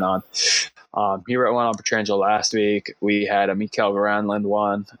wrote one on. He wrote one on Petrangelo last week. We had a Mikael Granlund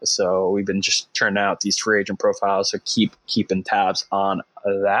one. So we've been just turning out these free agent profiles. So keeping tabs on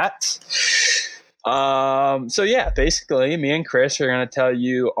that. So yeah, basically me and Chris are going to tell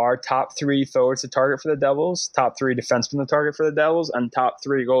you our top 3 forwards to target for the Devils, top 3 defensemen to target for the Devils, and top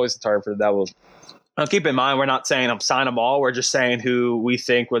 3 goalies to target for the Devils. Now, keep in mind, we're not saying sign them all. We're just saying who we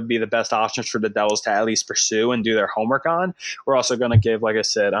think would be the best options for the Devils to at least pursue and do their homework on. We're also going to give, like I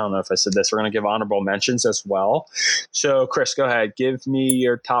said, I don't know if I said this, we're going to give honorable mentions as well. So, Chris, go ahead. Give me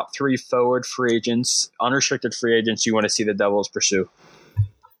your top 3 forward free agents, unrestricted free agents you want to see the Devils pursue.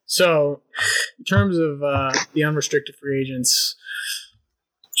 So, in terms of the unrestricted free agents,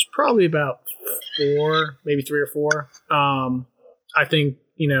 it's probably about 4, maybe 3 or 4. I think,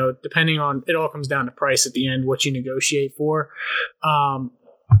 depending on, it all comes down to price at the end, what you negotiate for.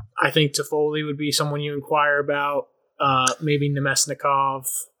 I think Toffoli would be someone you inquire about, maybe Nemesnikov,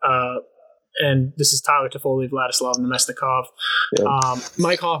 and this is Tyler Toffoli, Vladislav Nemesnikov. Yeah.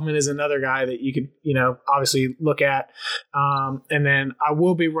 Mike Hoffman is another guy that you could, obviously look at. And then I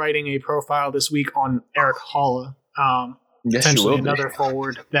will be writing a profile this week on Eric Haula, potentially another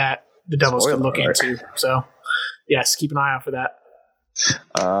forward that the Devils could look into. So, yes, keep an eye out for that.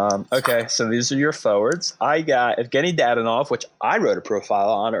 Okay, so these are your forwards. I got Evgeny Dadonov, which I wrote a profile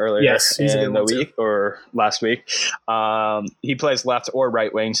on earlier in the week or last week. He plays left or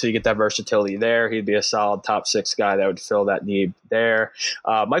right wing, so you get that versatility there. He'd be a solid top 6 guy that would fill that need there.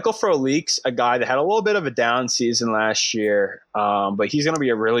 Michael Frolik's a guy that had a little bit of a down season last year, but he's going to be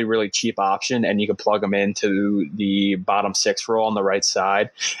a really, really cheap option, and you can plug him into the bottom 6 role on the right side,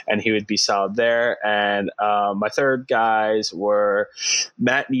 and he would be solid there. And my third guys were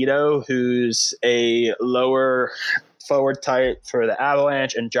Matt Nito, who's a lower forward type for the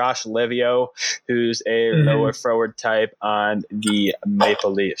Avalanche, and Josh Livio, who's a lower forward type on the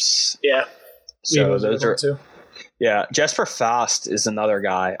Maple Leafs. Yeah. So those are too. Yeah, Jesper Fast is another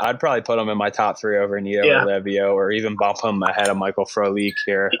guy. I'd probably put him in my top 3 over Nito or Livio, or even bump him ahead of Michael Frolik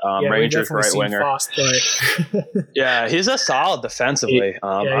here. Rangers right winger. Yeah, he's a solid defensively.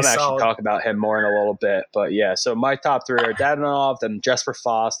 I'm actually talking about him more in a little bit. But yeah, so my top 3 are Dadonov, then Jesper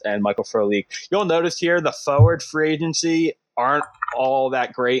Fast, and Michael Frolik. You'll notice here the forward free agency aren't all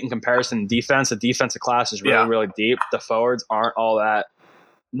that great in comparison to defense. The defensive class is really, really deep. The forwards aren't all that.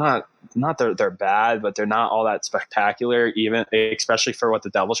 Not that they're bad, but they're not all that spectacular, even especially for what the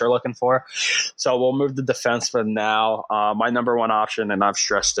Devils are looking for. So we'll move the defense for now. My number 1 option, and I've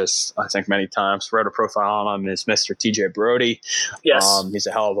stressed this I think many times, wrote a profile on him, is Mr. TJ Brody. Yes, he's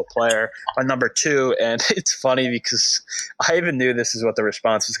a hell of a player. My number 2, and it's funny because I even knew this is what the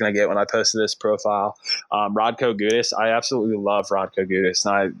response was going to get when I posted this profile. Rodico Gudis. I absolutely love Rodico Gudis,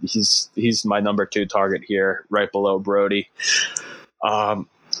 and he's my number 2 target here, right below Brody.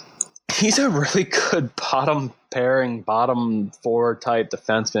 He's a really good bottom forward type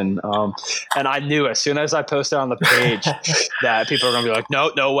defenseman. And I knew as soon as I posted on the page that people are going to be like,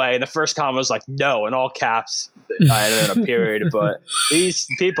 no way. And the first comment was like, no, in all caps, and then a period. But these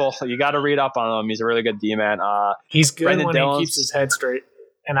people, you got to read up on him. He's a really good D-man. He's good when he keeps his head straight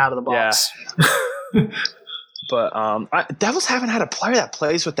and out of the box. Yeah. But Devils haven't had a player that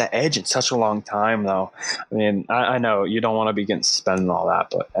plays with the edge in such a long time, though. I mean, I know you don't want to be getting suspended and all that,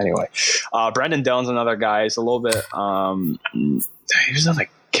 but anyway. Brendan Dillon's another guy. He's a little bit he was on the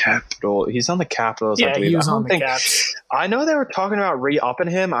Capital. He's on the Capitals, I believe. He was on the Caps. I know they were talking about re-upping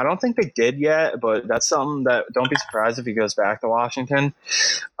him. I don't think they did yet, but that's something that don't be surprised if he goes back to Washington.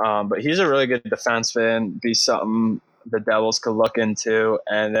 But he's a really good defenseman. Be something the Devils could look into.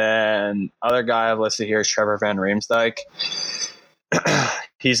 And then other guy I've listed here is Trevor Van Riemsdyk.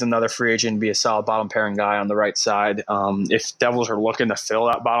 He's another free agent, be a solid bottom pairing guy on the right side. If Devils are looking to fill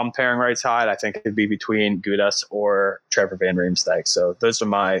that bottom pairing right side, I think it'd be between Gudas or Trevor Van Riemsdyk. So those are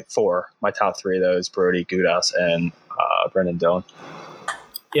my 4, my top 3 of those: Brody, Gudas, and Brendan Dillon.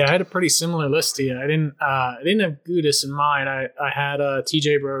 Yeah, I had a pretty similar list to you. I didn't have Gudas in mind. I had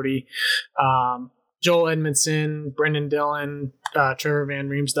TJ Brody, Joel Edmondson, Brendan Dillon, Trevor Van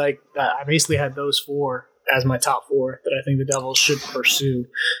Riemsdyk. I basically had those 4 as my top 4 that I think the Devils should pursue.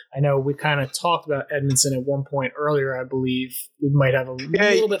 I know we kind of talked about Edmondson at one point earlier. I believe we might have a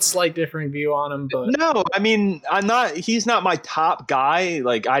little bit slight differing view on him, but no, I mean, he's not my top guy.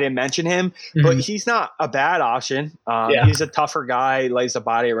 Like, I didn't mention him, but he's not a bad option. He's a tougher guy, lays the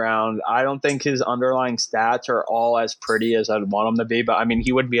body around. I don't think his underlying stats are all as pretty as I'd want him to be, but I mean,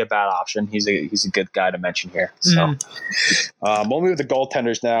 he would be a bad option. He's a good guy to mention here. So we'll move to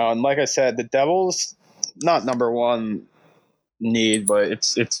goaltenders now. And like I said, the Devils, not number one need, but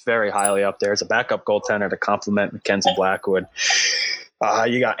it's very highly up there. It's a backup goaltender to complement Mackenzie Blackwood.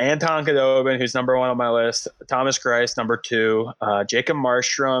 You got Anton Khudobin, who's number 1 on my list. Thomas Greiss, number 2. Jacob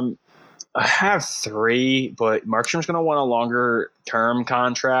Markstrom. I have 3, but Markstrom's going to want a longer term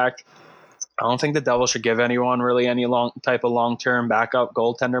contract. I don't think the Devils should give anyone really any long-term backup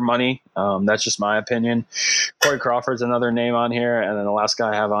goaltender money. That's just my opinion. Corey Crawford's another name on here, and then the last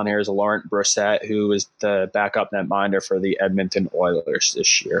guy I have on here is Laurent Brosset, who is the backup netminder for the Edmonton Oilers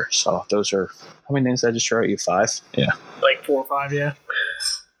this year. So those are – how many names did I just throw at you? 5? Yeah. Like 4 or 5, yeah.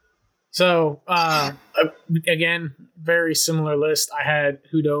 So, again, very similar list. I had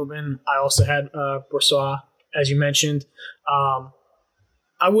Khudobin. I also had Brossoit, as you mentioned.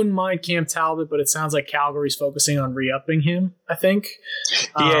 I wouldn't mind Cam Talbot, but it sounds like Calgary's focusing on re-upping him, I think.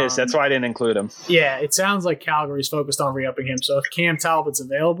 He is. That's why I didn't include him. Yeah, it sounds like Calgary's focused on re-upping him. So if Cam Talbot's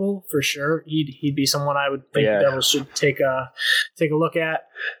available, for sure, he'd be someone I would think the Devils should take a look at.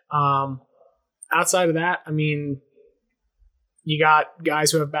 Outside of that, I mean, you got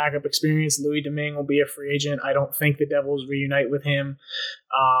guys who have backup experience. Louis Domingue will be a free agent. I don't think the Devils reunite with him.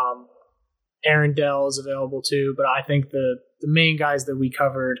 Aaron Dell is available too, but I think the main guys that we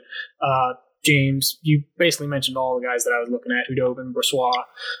covered, James, you basically mentioned all the guys that I was looking at, Khudobin, Brossoit.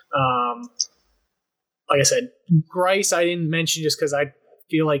 Like I said, Greiss I didn't mention just because I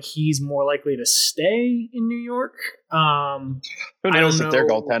feel like he's more likely to stay in New York. Who knows if they're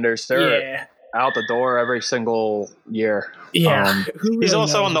goaltenders? They're out the door every single year. Yeah. Really he's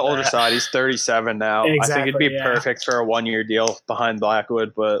also on the older side. He's 37 now. Exactly, I think it'd be perfect for a 1-year deal behind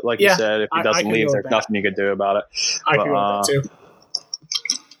Blackwood. But like you said, if he doesn't leave, there's nothing you could do about it. I agree with that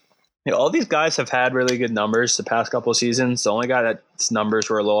too. All these guys have had really good numbers the past couple of seasons. The only guy that's numbers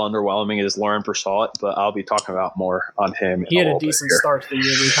were a little underwhelming is Laurent Brossoit, but I'll be talking about more on him. He had a decent start to the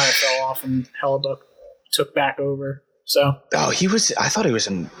year, but he kind of fell off and Hellebuck took back over. So I thought he was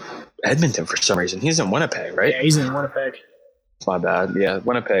in Edmonton for some reason. He's in Winnipeg, right? Yeah, he's in Winnipeg. My bad. Yeah,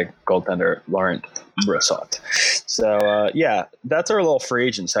 Winnipeg goaltender Laurent Brossoit. So, that's our little free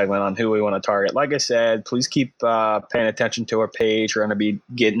agent segment on who we want to target. Like I said, please keep paying attention to our page. We're going to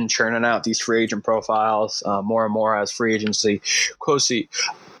be churning out these free agent profiles more and more as free agency closely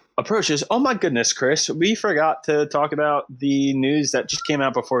approaches. Oh my goodness, Chris, we forgot to talk about the news that just came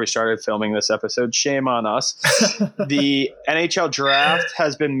out before we started filming this episode. Shame on us. The NHL draft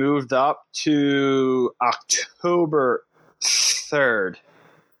has been moved up to October 3rd.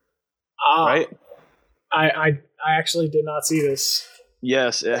 Right? I actually did not see this.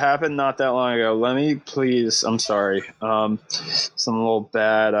 Yes, it happened not that long ago. Let me please. I'm sorry. Some little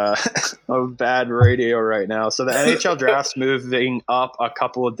bad, bad radio right now. So the NHL draft's moving up a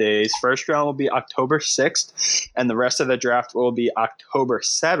couple of days. First round will be October 6th, and the rest of the draft will be October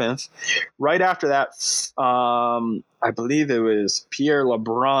 7th. Right after that, I believe it was Pierre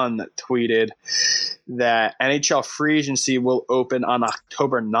LeBrun that tweeted that NHL free agency will open on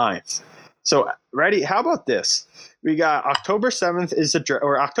October 9th. So, ready? How about this? We got October 7th is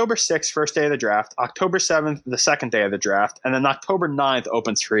or October 6th, first day of the draft, October 7th, the second day of the draft, and then October 9th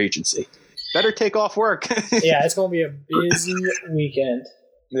opens free agency. Better take off work. Yeah, it's going to be a busy weekend.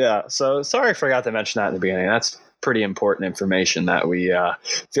 Yeah, so sorry I forgot to mention that in the beginning. That's pretty important information that we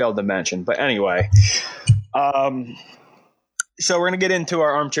failed to mention. But anyway, so we're going to get into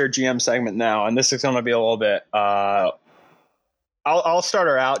our Armchair GM segment now, and this is going to be a little bit I'll start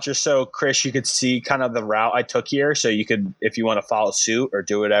her out just so, Chris, you could see kind of the route I took here. So you could, if you want to follow suit or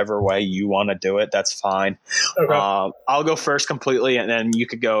do whatever way you want to do it, that's fine. Okay. I'll go first completely, and then you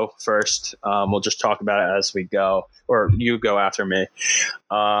could go first. We'll just talk about it as we go, or you go after me.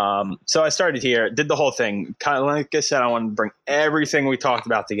 So I started here, did the whole thing. Kind of like I said, I want to bring everything we talked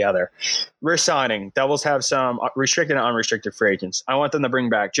about together. We're signing. Devils have some restricted and unrestricted free agents. I want them to bring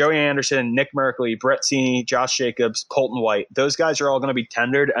back Joey Anderson, Nick Merkley, Brett Seney, Josh Jacobs, Colton White. Those guys are all going to be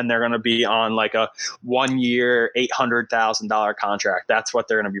tendered, and they're going to be on like a 1-year, $800,000 contract. That's what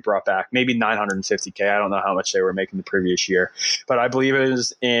they're going to be brought back. Maybe $950K. I don't know how much they were making the previous year, but I believe it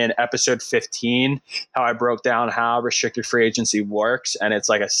was in episode 15 how I broke down how restricted free agency works, and it's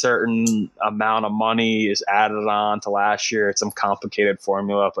like a certain amount of money is added on to last year. It's some complicated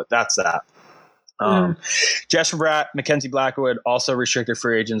formula, but that's that. Jesper Bratt, Mackenzie Blackwood, also restricted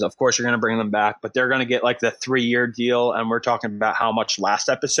free agents. Of course, you're going to bring them back, but they're going to get like the 3-year deal, and we're talking about how much last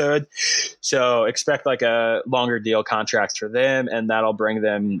episode. So expect like a longer deal contract for them, and that'll bring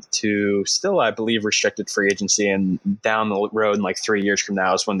them to still, I believe, restricted free agency. And down the road, in like 3 years from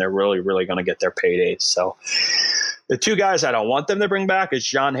now, is when they're really, really going to get their paydays. So the two guys I don't want them to bring back is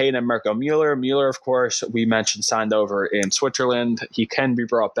John Hayden and Mirko Mueller. Mueller, of course, we mentioned signed over in Switzerland. He can be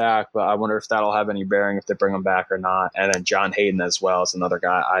brought back, but I wonder if that'll have any bearing if they bring him back or not. And then John Hayden as well is another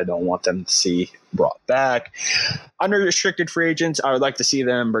guy I don't want them to see brought back. Unrestricted free agents, I would like to see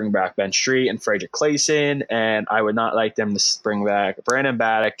them bring back Ben Street and Frederick Clayson, and I would not like them to bring back Brandon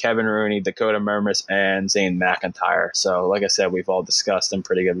Baddock, Kevin Rooney, Dakota Mermis, and Zane McIntyre. So like I said, we've all discussed in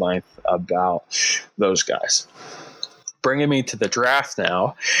pretty good length about those guys. Bringing me to the draft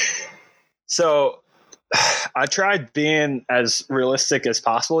now. So I tried being as realistic as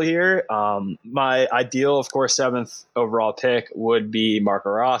possible here. My ideal, of course, 7th overall pick would be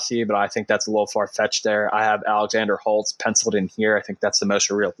Marco Rossi, but I think that's a little far-fetched there. I have Alexander Holtz penciled in here. I think that's the most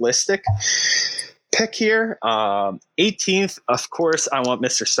realistic pick here. 18th, of course, I want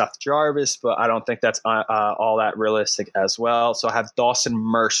Mr. Seth Jarvis, but I don't think that's all that realistic as well. So I have Dawson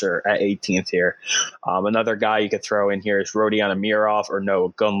Mercer at 18th here. Another guy you could throw in here is Rodion Amirov or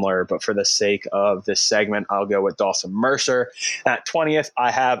Noah Gunler, but for the sake of this segment, I'll go with Dawson Mercer. At 20th,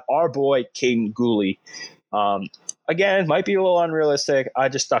 I have our boy Caden Gooley. Again, might be a little unrealistic. I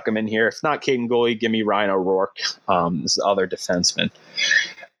just stuck him in here. If not Caden Gooley, give me Ryan O'Rourke, is the other defenseman.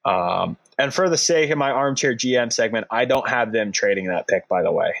 And for the sake of my Armchair GM segment, I don't have them trading that pick, by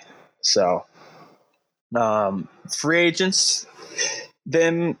the way. So, free agents,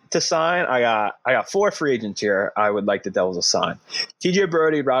 them to sign. I got 4 free agents here. I would like the Devils to sign. TJ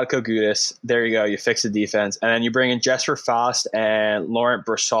Brody, Radko Gudas. There you go. You fix the defense, and then you bring in Jesper Fast and Laurent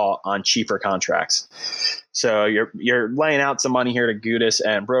Brossoit on cheaper contracts. So you're laying out some money here to Gudas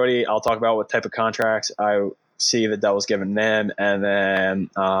and Brody. I'll talk about what type of contracts I see the Devils giving them, and then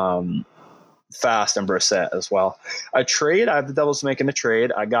Fast and Brissett as well. A trade, I have the Devils making a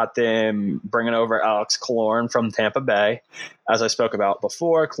trade. I got them bringing over Alex Killorn from Tampa Bay. As I spoke about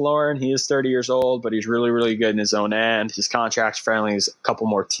before, Killorn, he is 30 years old, but he's really, really good in his own end. His contract's friendly. He's a couple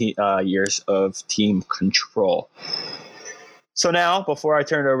more years of team control. So now, before I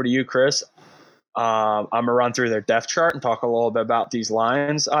turn it over to you, Chris, I'm going to run through their depth chart and talk a little bit about these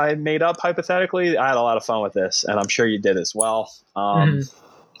lines I made up hypothetically. I had a lot of fun with this, and I'm sure you did as well.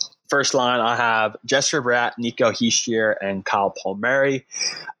 First line, I have Jesper Bratt, Nico Hischier, and Kyle Palmieri.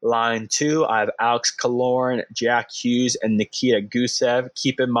 Line 2, I have Alex Killorn, Jack Hughes, and Nikita Gusev.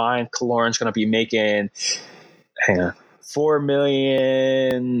 Keep in mind, Killorn's going to be making, $4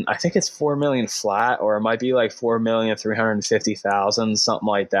 million. I think it's $4 million flat, or it might be like $4,350,000, something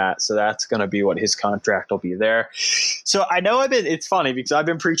like that. So that's going to be what his contract will be there. So I know it's funny because I've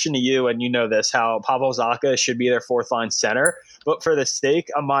been preaching to you, and you know this, how Pavel Zacha should be their 4th line center. But for the sake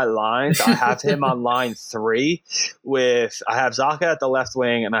of my lines, I have him on line 3 I have Zacha at the left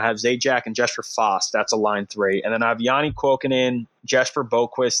wing, and I have Zajac and Jesper Fast. That's a line 3. And then I have Yanni Kuokkanen, Jesper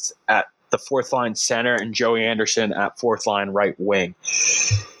Boquist at the 4th line center, and Joey Anderson at 4th line right wing.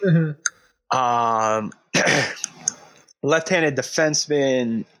 Left-handed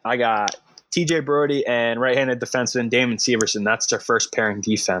defenseman, I got TJ Brody, and right-handed defenseman Damon Severson. That's their first pairing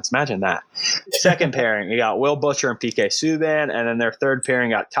defense. Imagine that. Second pairing, we got Will Butcher and PK Subban, and then their third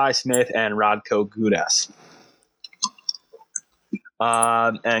pairing got Ty Smith and Radko Gudas.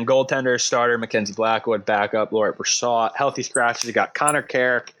 And goaltender starter Mackenzie Blackwood, backup Laurent Brossoit. Healthy scratches, you got Connor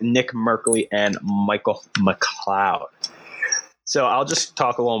Carrick, Nick Merkley, and Michael McLeod. So I'll just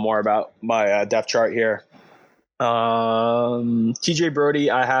talk a little more about my depth chart here. TJ Brody,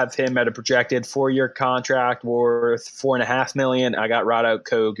 I have him at a projected 4-year contract worth $4.5 million. I got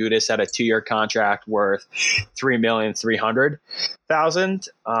Radko Gudas at a 2-year contract worth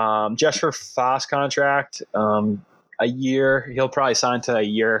 $3,300,000. Jesper Fast contract, a year. He'll probably sign to a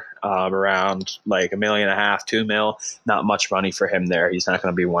year, around like $1.5 million, $2 million. Not much money for him there. He's not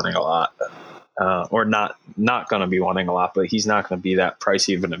going to be wanting a lot, or not going to be wanting a lot, but he's not going to be that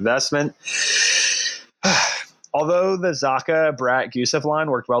pricey of an investment. Although the Zacha, Bratt, Gusev line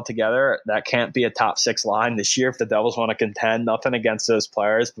worked well together, that can't be a top 6 line this year if the Devils want to contend. Nothing against those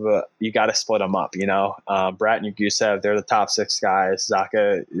players, but you got to split them up, you know. Bratt and Gusev, they're the top 6 guys.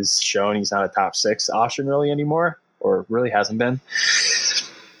 Zacha is shown he's not a top 6 option really anymore, or really hasn't been.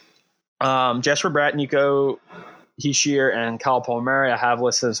 Jesper Bratt, Nico Hischier, and Kyle Palmieri I have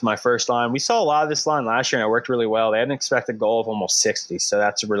listed as my first line. We saw a lot of this line last year, and it worked really well. They had an expected goal of almost 60, so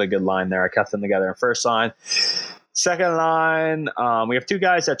that's a really good line there. I kept them together in first line. Second line, we have two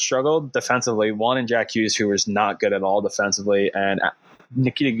guys that struggled defensively. One in Jack Hughes, who was not good at all defensively, and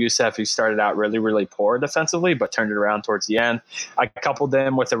Nikita Gusev, who started out really, really poor defensively, but turned it around towards the end. I coupled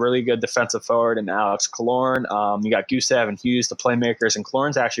them with a really good defensive forward in Alex Killorn. You got Gusev and Hughes, the playmakers, and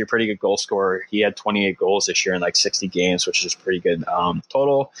Killorn's actually a pretty good goal scorer. He had 28 goals this year in like 60 games, which is pretty good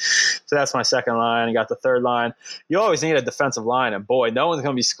total. So that's my second line. I got the third line. You always need a defensive line, and boy, no one's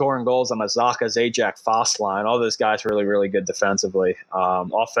going to be scoring goals on the Zacha, Zajac, Foss line. All those guys really, really good defensively.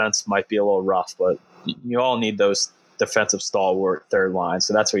 Offense might be a little rough, but you all need those defensive stalwart third line.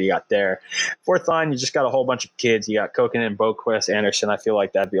 So that's what you got there. Fourth line, you just got a whole bunch of kids. You got Kokkonen, Boquist, Anderson. I feel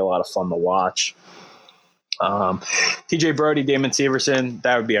like that'd be a lot of fun to watch. TJ Brody, Damon Severson,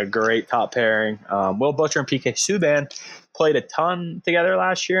 that would be a great top pairing. Will Butcher and PK Subban played a ton together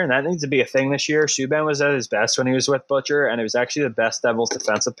last year, and that needs to be a thing this year. Subban was at his best when he was with Butcher, and it was actually the best Devils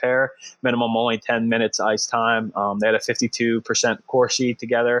defensive pair. Minimum only 10 minutes ice time. They had a 52% Corsi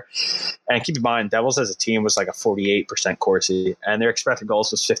together. And keep in mind, Devils as a team was like a 48% Corsi, and their expected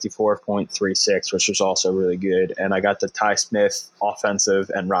goals was 54.36, which was also really good. And I got the Ty Smith offensive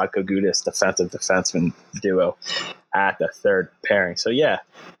and Radko Gudas defensive defenseman duo at the third pairing. So yeah,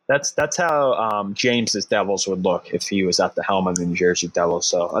 that's how James's Devils would look if he was at the helm of the New Jersey Devils.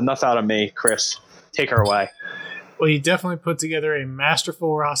 So enough out of me. Chris, take her away. Well, you definitely put together a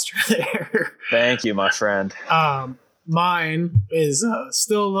masterful roster there. Thank you, my friend. Mine is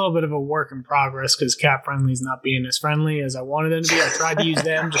still a little bit of a work in progress because Cap Friendly's not being as friendly as I wanted them to be. I tried to use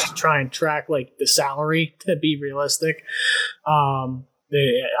them just to try and track like the salary to be realistic.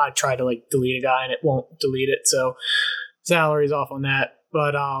 I tried to like delete a guy and it won't delete it, so salary's off on that.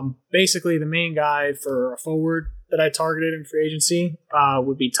 But basically, the main guy for a forward that I targeted in free agency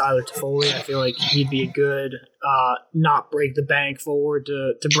would be Tyler Toffoli. I feel like he'd be a good not break the bank forward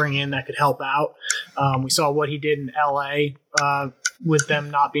to bring in that could help out. We saw what he did in LA with them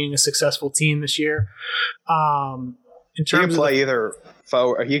not being a successful team this year. In terms he can play either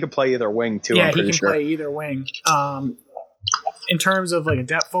forward. He could play either wing too. Yeah, I'm pretty he can sure. play either wing. In terms of like a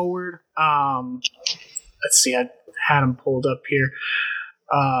depth forward, let's see. I had him pulled up here.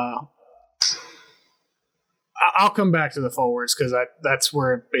 I'll come back to the forwards because that's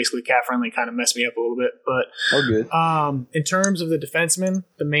where basically Cat Friendly kind of messed me up a little bit. But good. In terms of the defensemen,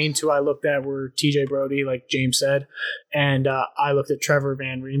 the main two I looked at were TJ Brody, like James said, and I looked at Trevor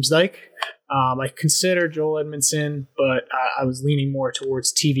Van Riemsdyk. I considered Joel Edmondson, but I was leaning more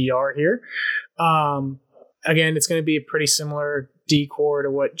towards TVR here. Again, it's going to be a pretty similar decor to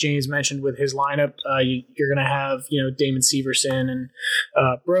what James mentioned with his lineup. You're going to have, Damon Severson and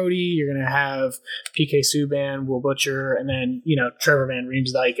Brody. You're going to have PK Subban, Will Butcher, and then, Trevor Van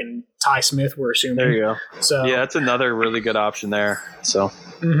Riemsdyk and Ty Smith, we're assuming. There you go. So yeah, that's another really good option there. So.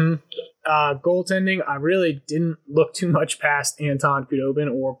 Mm-hmm. Goaltending, I really didn't look too much past Anton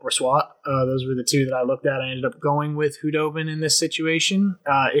Khudobin or Brossoit. Those were the two that I looked at. I ended up going with Khudobin in this situation.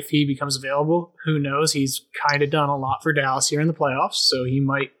 If he becomes available, who knows? He's kind of done a lot for Dallas here in the playoffs, so he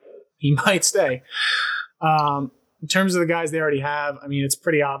might stay. In terms of the guys they already have, I mean, it's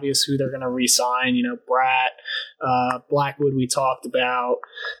pretty obvious who they're going to re-sign. Bratt, Blackwood we talked about.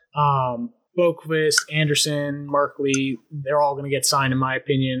 Boquist, Anderson, Markley, they're all going to get signed in my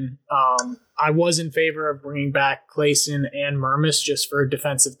opinion. I was in favor of bringing back Clayson and Mermis just for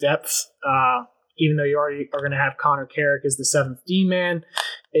defensive depth. Even though you already are going to have Connor Carrick as the 7th D-man,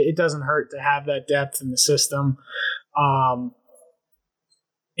 it doesn't hurt to have that depth in the system.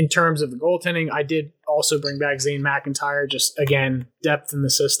 In terms of the goaltending, I did also bring back Zane McIntyre, just, again, depth in the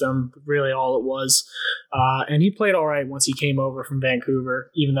system, really all it was. And he played all right once he came over from Vancouver,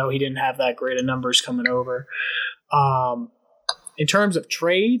 even though he didn't have that great of numbers coming over. In terms of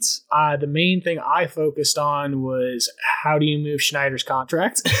trades, the main thing I focused on was how do you move Schneider's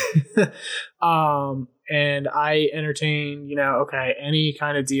contract? And I entertained, any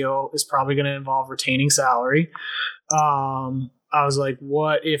kind of deal is probably going to involve retaining salary. I was like,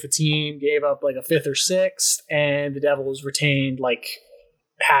 what if a team gave up like a 5th or 6th and the Devils retained like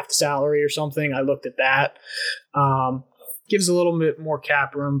half the salary or something? I looked at that. Gives a little bit more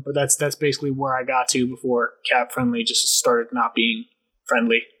cap room, but that's basically where I got to before Cap Friendly just started not being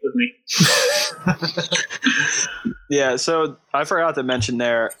friendly with me. Yeah, so I forgot to mention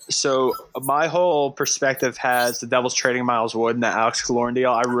there. So my whole perspective has the Devils trading Miles Wood and the Alex Killorn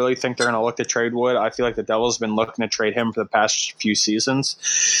deal. I really think they're going to look to trade Wood. I feel like the Devils have been looking to trade him for the past few seasons.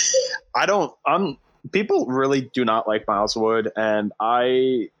 People really do not like Miles Wood, and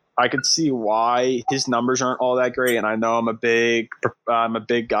I could see why his numbers aren't all that great. And I know I'm a big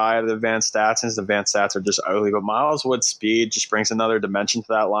guy of the advanced stats, and his advanced stats are just ugly. But Miles Wood's speed just brings another dimension to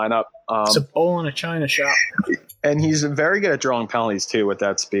that lineup. It's a bowl in a china shop. And he's very good at drawing penalties too with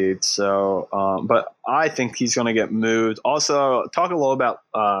that speed. So, but I think he's going to get moved. Also, talk a little about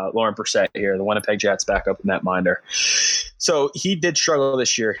Lauren Brissett here, the Winnipeg Jets backup netminder. So he did struggle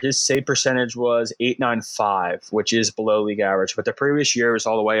this year. His save percentage was .895, which is below league average. But the previous year was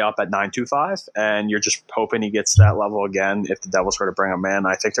all the way up at .925, and you're just hoping he gets that level again if the Devils were to bring him in.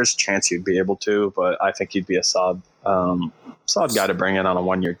 I think there's a chance he'd be able to, but I think he'd be a solid guy to bring in on a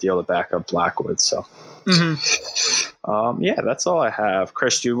 1-year deal to back up Blackwood. So. Yeah, that's all I have.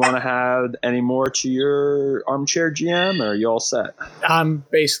 Chris, do you want to add any more to your Armchair GM, or are you all set? I'm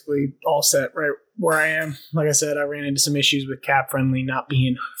basically all set right where I am. Like I said, I ran into some issues with Cap Friendly not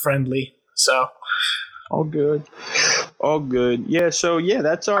being friendly. So all good. Yeah, so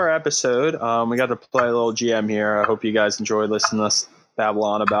that's our episode. We got to play a little GM here. I hope you guys enjoyed listening to us babble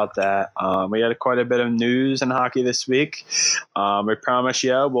on about that. We had quite a bit of news in hockey this week. We promise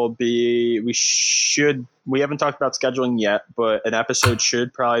you we haven't talked about scheduling yet, but an episode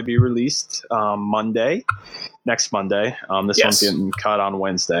should probably be released next Monday. This one's getting cut on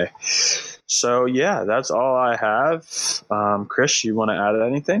Wednesday. So that's all I have. Chris, you want to add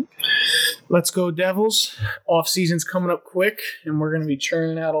anything? Let's go Devils. Off season's coming up quick, and we're going to be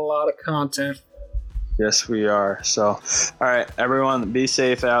churning out a lot of content. Yes, we are. So, all right, everyone, be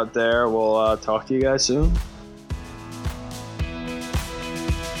safe out there. We'll talk to you guys soon.